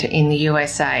treatment centre in the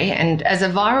USA, and as a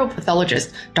viral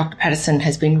pathologist, Dr. Patterson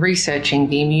has been researching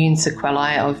the immune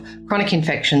sequelae of chronic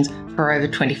infections for over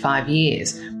 25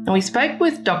 years. And we spoke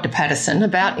with Dr. Patterson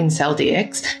about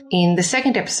IncelDx in the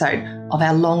second episode of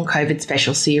our long COVID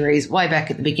special series way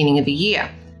back at the beginning of the year.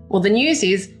 Well, the news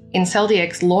is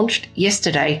IncelDx launched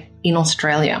yesterday in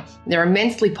Australia. They're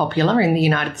immensely popular in the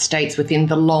United States within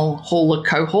the long hauler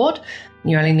cohort.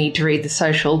 You only need to read the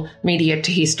social media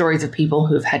to hear stories of people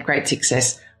who have had great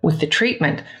success with the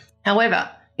treatment.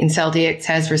 However, IncelDx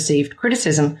has received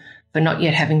criticism for not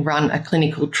yet having run a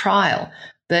clinical trial,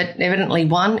 but evidently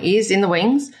one is in the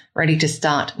wings, ready to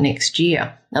start next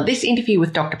year. Now, this interview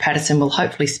with Dr. Patterson will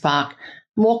hopefully spark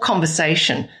more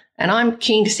conversation, and I'm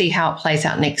keen to see how it plays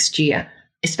out next year,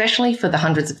 especially for the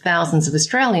hundreds of thousands of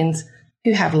Australians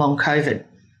who have long COVID.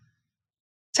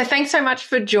 So thanks so much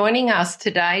for joining us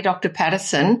today, Dr.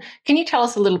 Patterson. Can you tell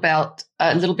us a little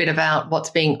bit about what's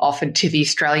being offered to the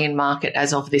Australian market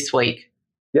as of this week?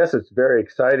 Yes, it's very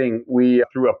exciting. We,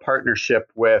 through a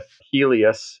partnership with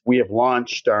Healius, we have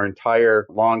launched our entire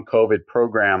long COVID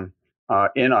program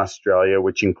in Australia,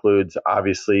 which includes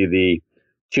obviously the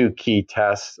two key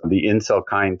tests, the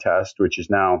IncelKine test, which is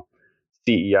now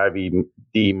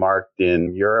CE-IVD marked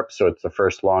in Europe. So it's the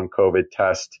first long COVID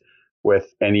test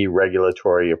with any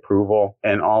regulatory approval.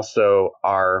 And also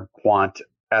our Quant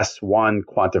S1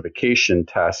 quantification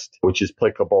test, which is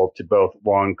applicable to both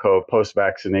long COVID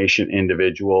post-vaccination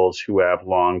individuals who have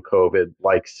long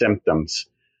COVID-like symptoms.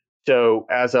 So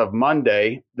as of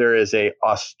Monday, there is a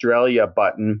Australia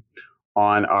button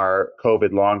on our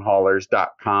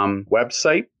covidlonghaulers.com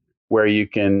website, where you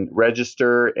can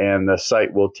register, and the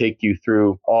site will take you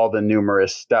through all the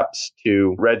numerous steps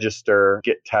to register,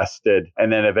 get tested,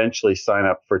 and then eventually sign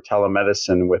up for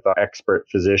telemedicine with expert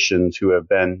physicians who have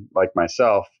been, like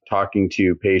myself, talking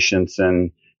to patients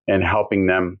and helping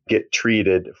them get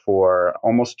treated for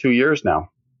almost 2 years now.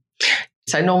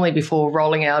 So normally before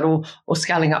rolling out or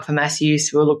scaling up for mass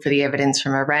use, we'll look for the evidence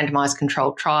from a randomized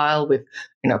controlled trial with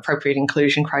appropriate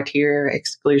inclusion criteria,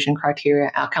 exclusion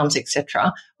criteria, outcomes,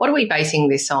 etc. What are we basing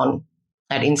this on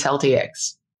at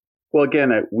IncelDx? Well,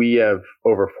 again, we have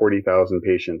over 40,000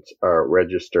 patients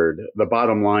registered. The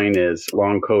bottom line is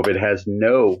long COVID has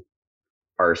no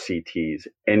RCTs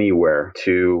anywhere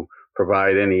to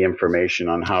provide any information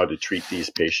on how to treat these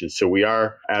patients. So we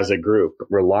are, as a group,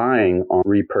 relying on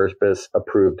repurpose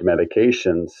approved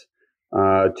medications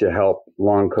to help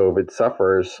long COVID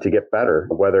sufferers to get better,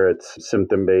 whether it's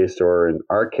symptom-based or, in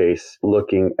our case,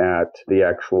 looking at the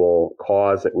actual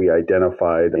cause that we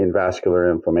identified in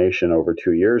vascular inflammation over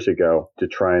 2 years ago to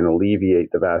try and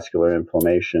alleviate the vascular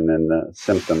inflammation and the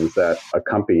symptoms that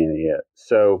accompany it.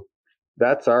 So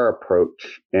that's our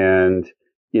approach. And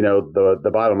the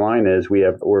bottom line is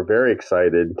we're very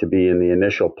excited to be in the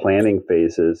initial planning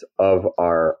phases of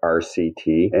our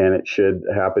RCT, and it should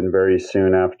happen very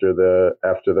soon after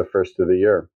the first of the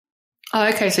year. Oh,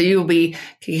 okay, so you'll be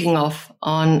kicking off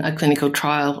on a clinical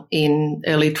trial in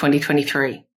early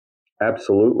 2023.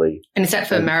 Absolutely. And is that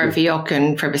for Maraviroc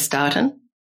and Pravastatin?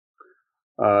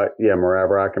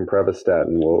 Maraviroc and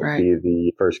Pravastatin will be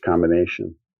the first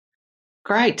combination.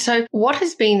 Great. So what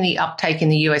has been the uptake in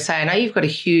the USA? I know you've got a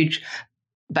huge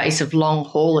base of long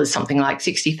haulers, something like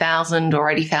 60,000 or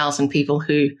 80,000 people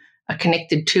who are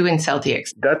connected to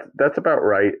IncelDx. That's about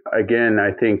right. Again,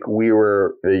 I think we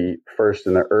were the first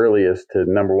and the earliest to,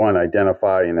 number one,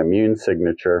 identify an immune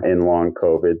signature in long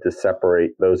COVID to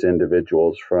separate those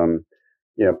individuals from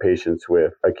patients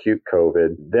with acute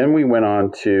COVID. Then we went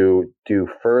on to do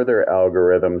further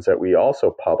algorithms that we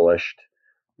also published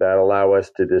that allow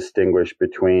us to distinguish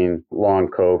between long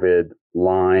COVID,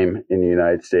 Lyme in the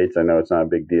United States. I know it's not a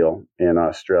big deal in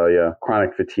Australia,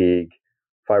 chronic fatigue,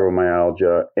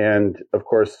 fibromyalgia, and of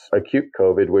course, acute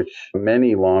COVID, which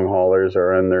many long haulers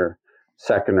are in their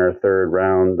second or third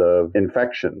round of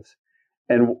infections.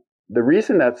 And the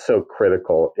reason that's so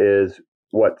critical is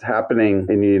what's happening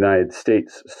in the United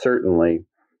States, certainly,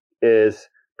 is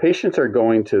patients are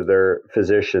going to their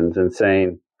physicians and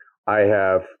saying, I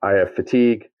have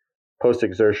fatigue,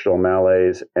 post-exertional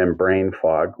malaise, and brain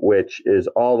fog, which is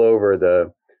all over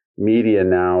the media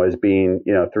now as being,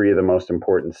 three of the most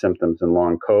important symptoms in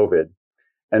long COVID.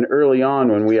 And early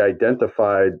on, when we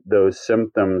identified those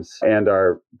symptoms and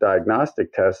our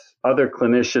diagnostic tests, other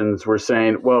clinicians were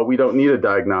saying, well, we don't need a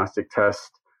diagnostic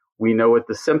test. We know what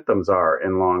the symptoms are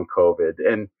in long COVID.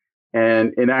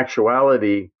 And in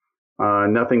actuality,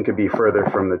 nothing could be further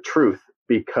from the truth,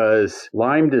 because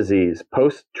Lyme disease,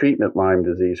 post-treatment Lyme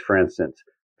disease, for instance,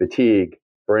 fatigue,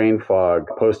 brain fog,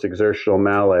 post-exertional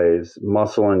malaise,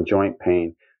 muscle and joint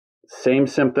pain, same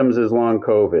symptoms as long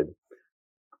COVID.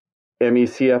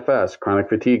 ME/CFS, chronic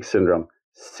fatigue syndrome,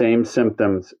 same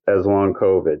symptoms as long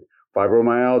COVID.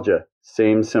 Fibromyalgia,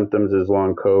 same symptoms as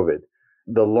long COVID.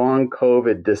 The long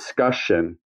COVID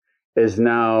discussion is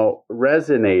now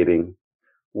resonating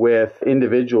with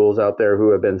individuals out there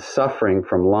who have been suffering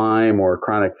from Lyme or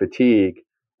chronic fatigue,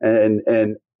 and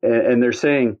they're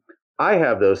saying, I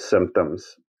have those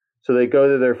symptoms. So they go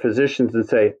to their physicians and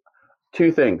say,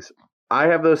 two things. I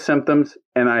have those symptoms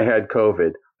and I had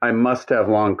COVID. I must have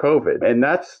long COVID. And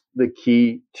that's the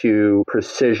key to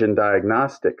precision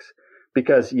diagnostics,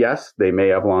 because yes, they may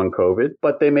have long COVID,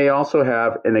 but they may also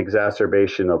have an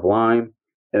exacerbation of Lyme,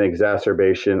 an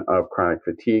exacerbation of chronic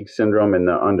fatigue syndrome and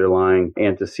the underlying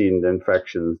antecedent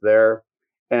infections there.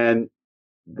 And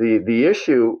the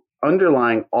issue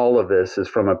underlying all of this is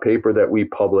from a paper that we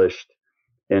published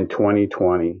in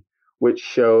 2020, which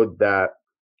showed that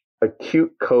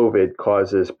acute COVID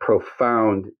causes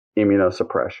profound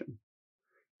immunosuppression.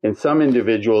 In some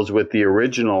individuals with the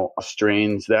original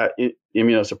strains, that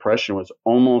immunosuppression was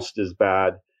almost as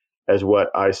bad as what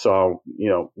I saw,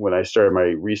 when I started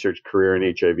my research career in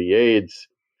HIV/AIDS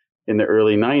in the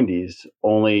early 90s.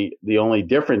 The only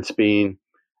difference being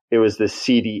it was the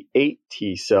CD8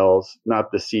 T cells,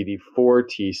 not the CD4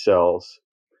 T cells,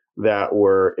 that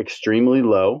were extremely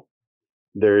low.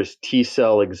 There's T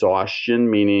cell exhaustion,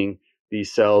 meaning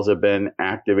these cells have been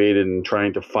activated and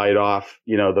trying to fight off,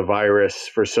 the virus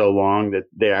for so long that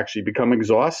they actually become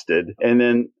exhausted. And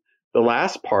then the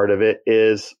last part of it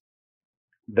is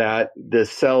that the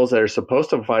cells that are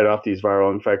supposed to fight off these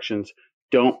viral infections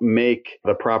don't make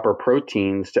the proper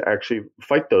proteins to actually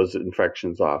fight those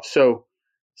infections off. So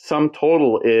sum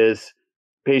total is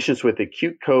patients with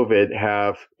acute COVID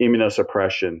have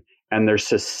immunosuppression, and they're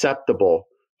susceptible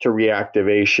to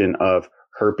reactivation of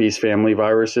herpes family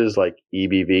viruses like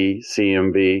EBV,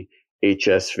 CMV,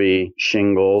 HSV,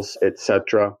 shingles,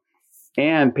 etc.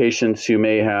 And patients who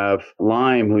may have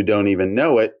Lyme who don't even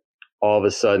know it all of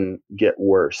a sudden get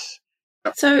worse.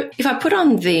 So if I put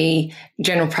on the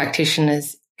general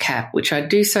practitioner's cap, which I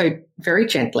do so very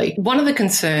gently, one of the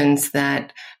concerns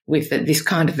that with this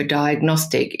kind of a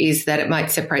diagnostic is that it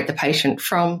might separate the patient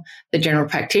from the general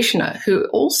practitioner, who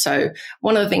also,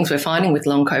 one of the things we're finding with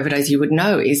long COVID, as you would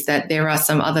know, is that there are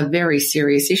some other very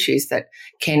serious issues that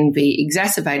can be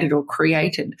exacerbated or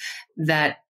created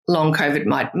that long COVID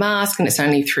might mask, and it's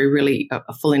only through really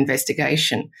a full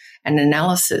investigation and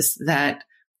analysis that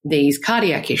these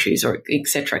cardiac issues or et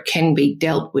cetera can be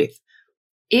dealt with.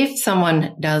 If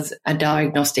someone does a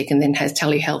diagnostic and then has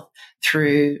telehealth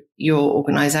through your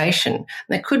organisation,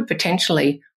 they could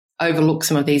potentially overlook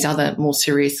some of these other more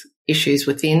serious issues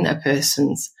within a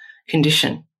person's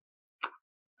condition.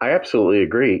 I absolutely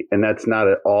agree. And that's not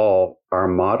at all our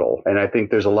model. And I think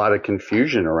there's a lot of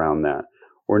confusion around that.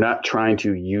 We're not trying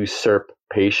to usurp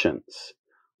patients.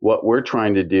 What we're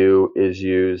trying to do is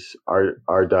use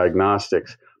our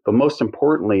diagnostics, but most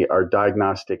importantly, our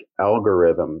diagnostic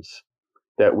algorithms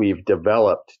that we've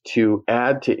developed to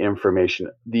add to information.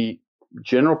 The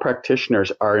general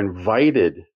practitioners are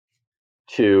invited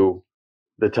to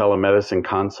the telemedicine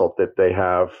consult that they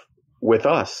have with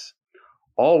us.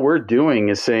 All we're doing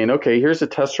is saying, okay, here's a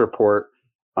test report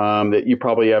that you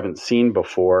probably haven't seen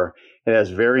before. It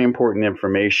has very important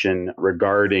information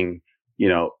regarding,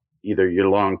 either your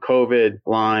long COVID,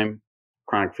 Lyme,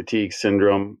 chronic fatigue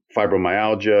syndrome,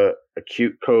 fibromyalgia,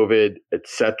 acute COVID,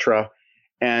 etc.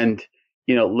 And,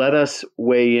 let us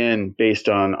weigh in based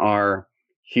on our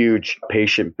huge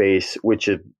patient base, which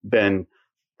has been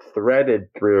threaded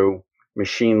through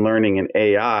machine learning and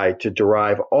AI to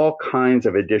derive all kinds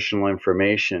of additional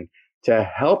information to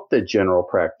help the general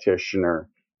practitioner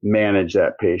manage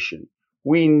that patient.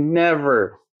 We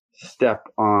never step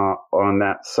on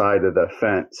that side of the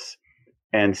fence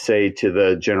and say to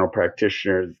the general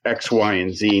practitioner, X, Y,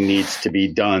 and Z needs to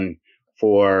be done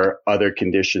for other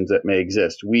conditions that may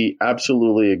exist. We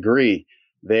absolutely agree.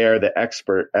 They are the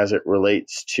expert as it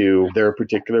relates to their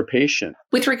particular patient.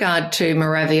 With regard to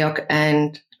Moraviroc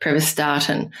and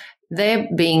Prevestatin, they're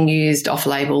being used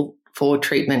off-label for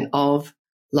treatment of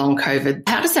long COVID.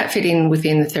 How does that fit in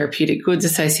within the Therapeutic Goods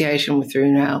Association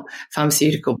within our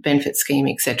pharmaceutical benefit scheme,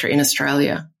 et cetera, in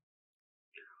Australia?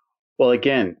 Well,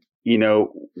 again,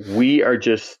 we are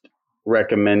just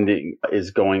recommending is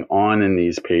going on in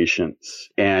these patients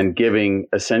and giving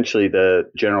essentially the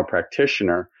general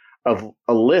practitioner of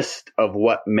a list of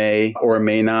what may or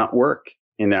may not work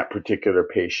in that particular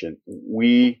patient.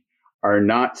 We are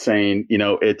not saying,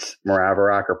 it's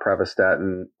Maraviroc or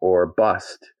Pravastatin or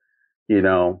bust,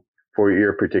 for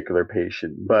your particular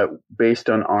patient. But based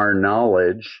on our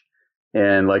knowledge,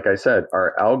 and like I said,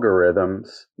 our algorithms,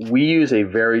 we use a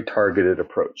very targeted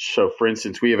approach. So for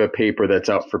instance, we have a paper that's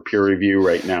out for peer review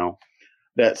right now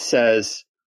that says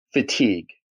fatigue.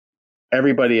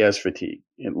 Everybody has fatigue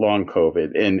in long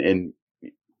COVID and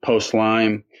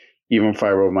post-Lyme, even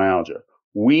fibromyalgia.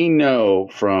 We know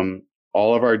from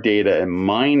all of our data and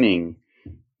mining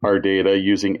our data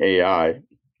using AI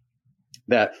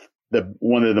that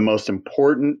one of the most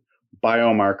important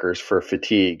biomarkers for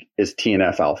fatigue is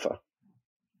TNF alpha,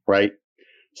 right?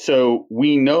 So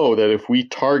we know that if we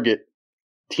target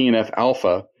TNF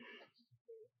alpha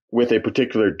with a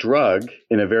particular drug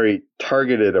in a very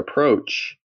targeted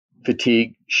approach,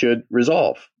 fatigue should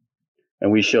resolve.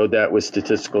 And we showed that with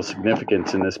statistical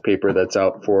significance in this paper that's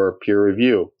out for peer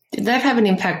review. Did that have an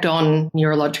impact on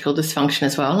neurological dysfunction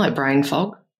as well, like brain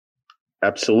fog?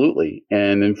 Absolutely.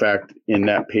 And in fact, in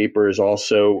that paper is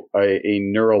also a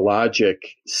neurologic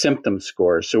symptom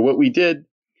score. So what we did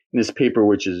in this paper,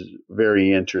 which is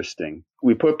very interesting,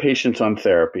 we put patients on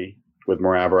therapy with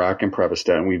Maraviroc and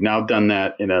Pravastatin. We've now done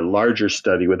that in a larger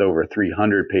study with over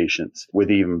 300 patients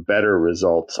with even better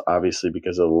results, obviously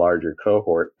because of the larger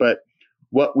cohort. But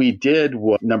what we did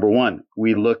was, number one,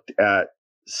 we looked at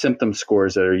symptom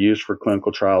scores that are used for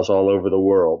clinical trials all over the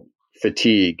world: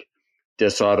 fatigue,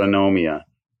 dysautonomia,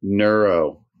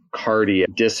 neuro, cardia,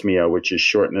 dyspnea, which is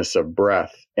shortness of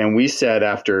breath. And we said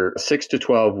after 6 to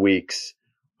 12 weeks,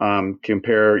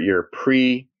 compare your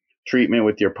pre-treatment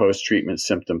with your post-treatment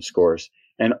symptom scores.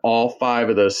 And all 5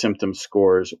 of those symptom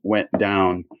scores went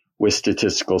down with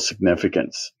statistical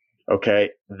significance. Okay.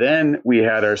 Then we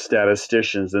had our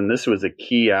statisticians, and this was a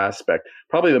key aspect,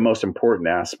 probably the most important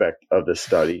aspect of the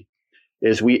study,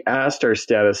 is we asked our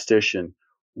statistician,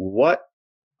 what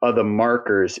are the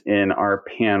markers in our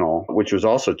panel, which was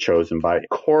also chosen by,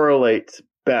 correlates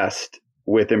best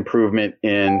with improvement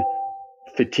in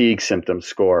fatigue symptom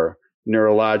score,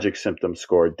 neurologic symptom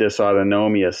score,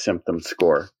 dysautonomia symptom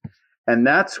score. And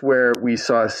that's where we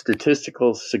saw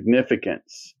statistical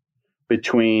significance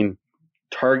between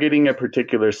targeting a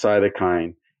particular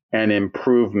cytokine and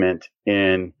improvement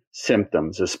in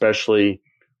symptoms, especially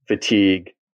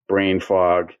fatigue, brain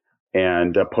fog,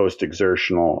 and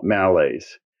post-exertional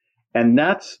malaise. And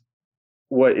that's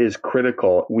what is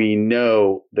critical. We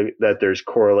know that there's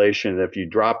correlation. If you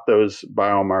drop those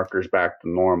biomarkers back to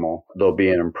normal, there'll be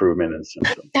an improvement in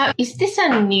symptoms. Now, is this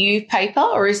a new paper,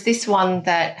 or is this one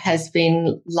that has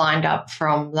been lined up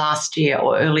from last year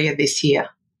or earlier this year?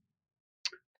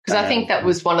 Because I think that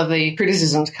was one of the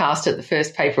criticisms cast at the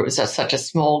first paper. It was just such a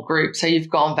small group. So you've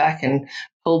gone back and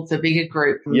pulled the bigger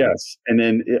group. Yes. And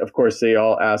then, of course, they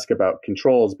all ask about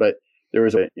controls, but there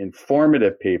was an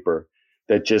informative paper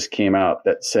that just came out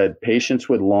that said patients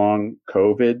with long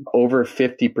COVID, over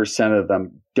 50% of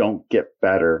them don't get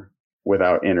better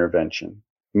without intervention.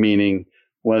 Meaning,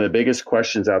 one of the biggest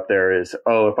questions out there is,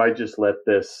 if I just let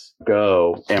this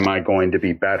go, am I going to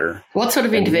be better? What sort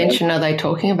of intervention are they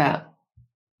talking about?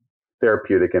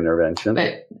 Therapeutic intervention.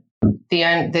 But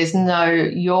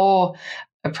your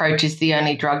approach is the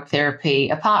only drug therapy,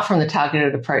 apart from the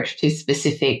targeted approach to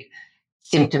specific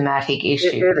symptomatic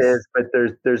issues. It is, but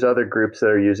there's other groups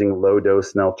that are using low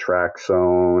dose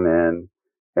naltrexone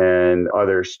and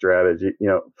other strategy.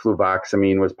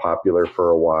 Fluvoxamine was popular for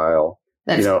a while.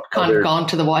 That's kind of gone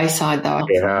to the wayside, though.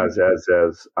 It has,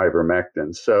 as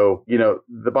ivermectin. So,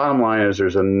 the bottom line is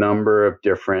there's a number of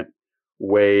different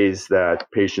ways that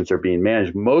patients are being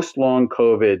managed. Most long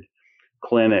COVID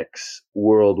clinics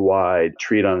worldwide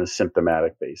treat on a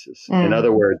symptomatic basis. In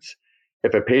other words,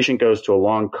 if a patient goes to a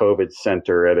long COVID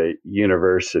center at a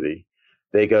university,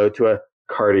 they go to a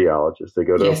cardiologist, they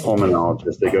go to a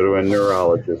pulmonologist, they go to a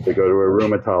neurologist, they go to a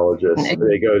rheumatologist,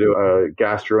 they go to a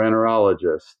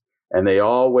gastroenterologist, and they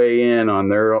all weigh in on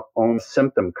their own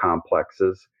symptom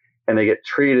complexes, and they get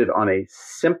treated on a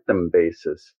symptom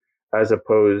basis, as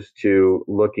opposed to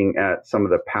looking at some of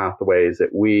the pathways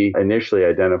that we initially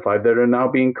identified that are now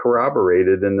being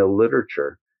corroborated in the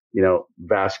literature.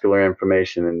 Vascular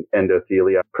inflammation and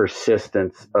endothelia,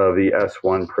 persistence of the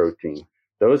S1 protein.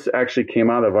 Those actually came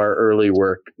out of our early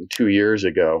work 2 years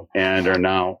ago and are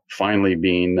now finally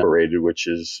being corroborated, which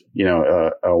is,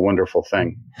 a wonderful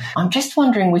thing. I'm just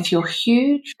wondering, with your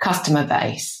huge customer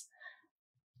base,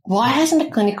 why hasn't a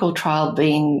clinical trial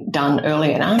been done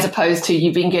earlier, as opposed to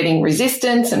you've been getting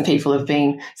resistance and people have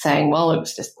been saying, well, it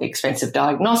was just expensive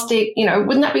diagnostic.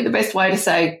 Wouldn't that be the best way to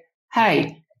say,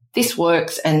 hey, this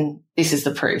works and this is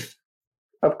the proof?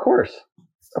 Of course.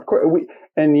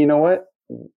 And you know what?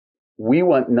 we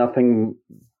want nothing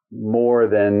more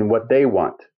than what they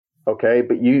want. Okay.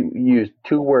 But you use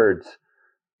two words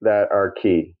that are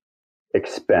key: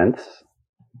 expense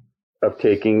of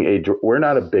taking we're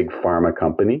not a big pharma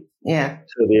company. Yeah.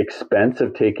 So the expense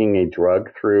of taking a drug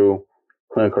through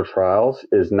clinical trials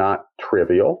is not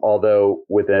trivial. Although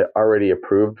with an already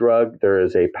approved drug, there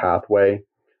is a pathway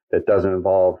that doesn't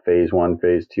involve phase 1,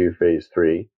 phase 2, phase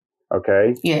 3.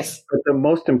 Okay. Yes. But the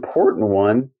most important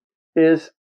one is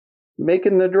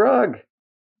making the drug.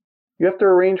 You have to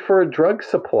arrange for a drug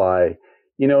supply.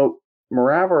 You know,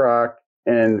 Maraviroc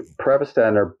and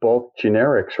Prevacid are both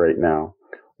generics right now,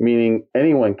 meaning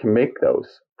anyone can make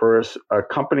those. For a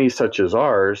company such as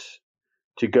ours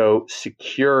to go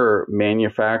secure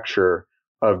manufacture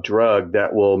of drug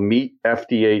that will meet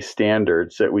FDA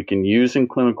standards that we can use in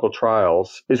clinical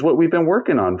trials is what we've been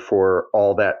working on for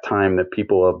all that time that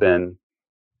people have been,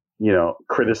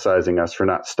 criticizing us for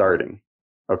not starting.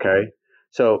 Okay.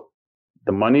 So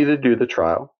the money to do the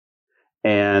trial,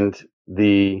 and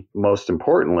the most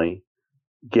importantly,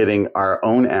 getting our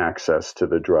own access to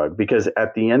the drug, because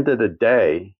at the end of the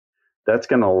day, that's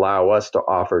going to allow us to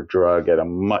offer drug at a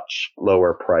much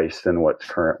lower price than what's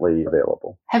currently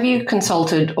available. Have you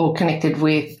consulted or connected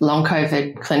with long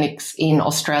COVID clinics in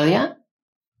Australia?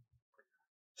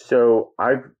 So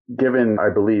I've given, I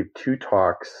believe, 2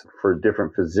 talks for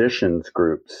different physicians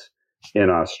groups in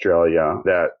Australia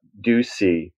that do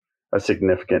see a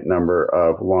significant number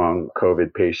of long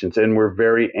COVID patients, and we're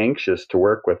very anxious to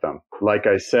work with them. Like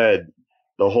I said,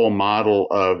 the whole model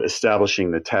of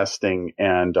establishing the testing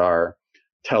and our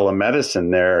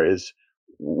telemedicine there is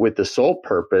with the sole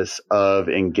purpose of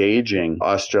engaging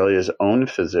Australia's own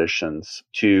physicians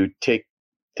to take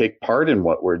part in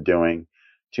what we're doing,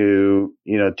 to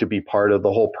be part of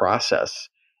the whole process.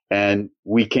 And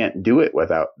we can't do it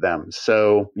without them.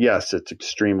 So yes, it's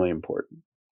extremely important.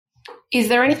 Is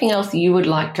there anything else you would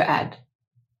like to add?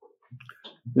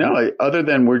 No, other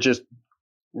than we're just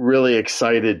really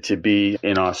excited to be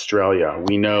in Australia.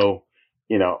 We know,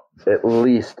 at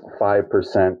least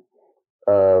 5%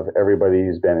 of everybody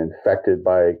who's been infected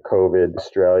by COVID,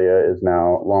 Australia is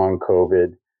now long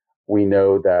COVID. We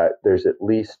know that there's at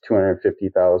least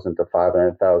 250,000 to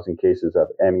 500,000 cases of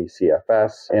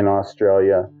ME/CFS in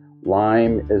Australia.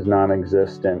 Lyme is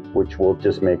non-existent, which will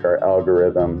just make our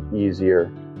algorithm easier.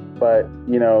 But,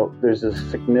 there's a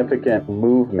significant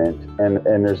movement and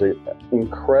there's an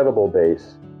incredible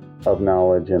base of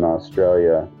knowledge in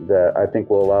Australia that I think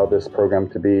will allow this program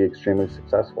to be extremely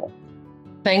successful.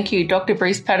 Thank you, Dr.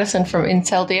 Bruce Patterson from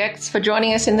InCellDX, for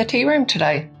joining us in the tea room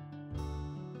today.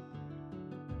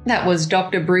 That was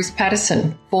Dr. Bruce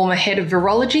Patterson, former head of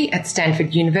virology at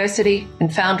Stanford University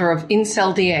and founder of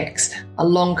InCellDX, a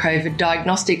long COVID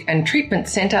diagnostic and treatment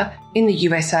centre in the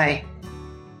USA.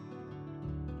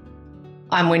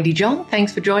 I'm Wendy John.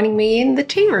 Thanks for joining me in the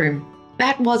tea room.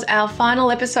 That was our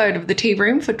final episode of the Tea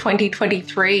Room for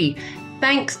 2023.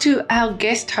 Thanks to our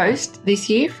guest host this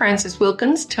year, Frances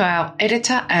Wilkins, to our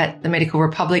editor at The Medical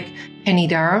Republic, Penny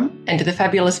Durham, and to the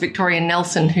fabulous Victoria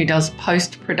Nelson, who does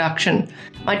post-production.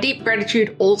 My deep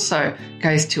gratitude also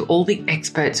goes to all the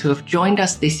experts who have joined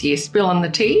us this year spilling the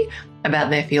tea about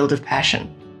their field of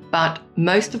passion. But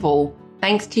most of all,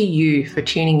 thanks to you for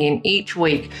tuning in each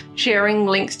week, sharing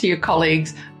links to your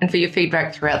colleagues, and for your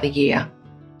feedback throughout the year.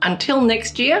 Until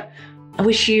next year, I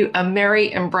wish you a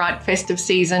merry and bright festive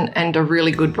season and a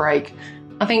really good break.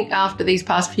 I think after these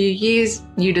past few years,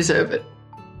 you deserve it.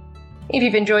 If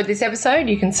you've enjoyed this episode,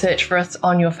 you can search for us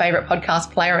on your favourite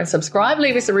podcast player and subscribe.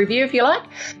 Leave us a review if you like.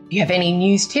 If you have any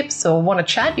news tips or want to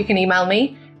chat, you can email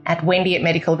me at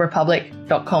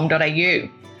wendy@medicalrepublic.com.au.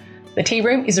 The Tea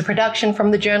Room is a production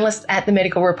from the journalists at The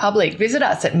Medical Republic. Visit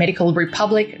us at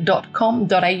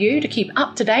medicalrepublic.com.au to keep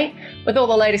up to date with all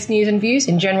the latest news and views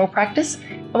in general practice.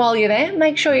 And while you're there,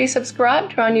 make sure you subscribe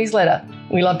to our newsletter.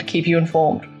 We love to keep you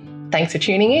informed. Thanks for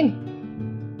tuning in.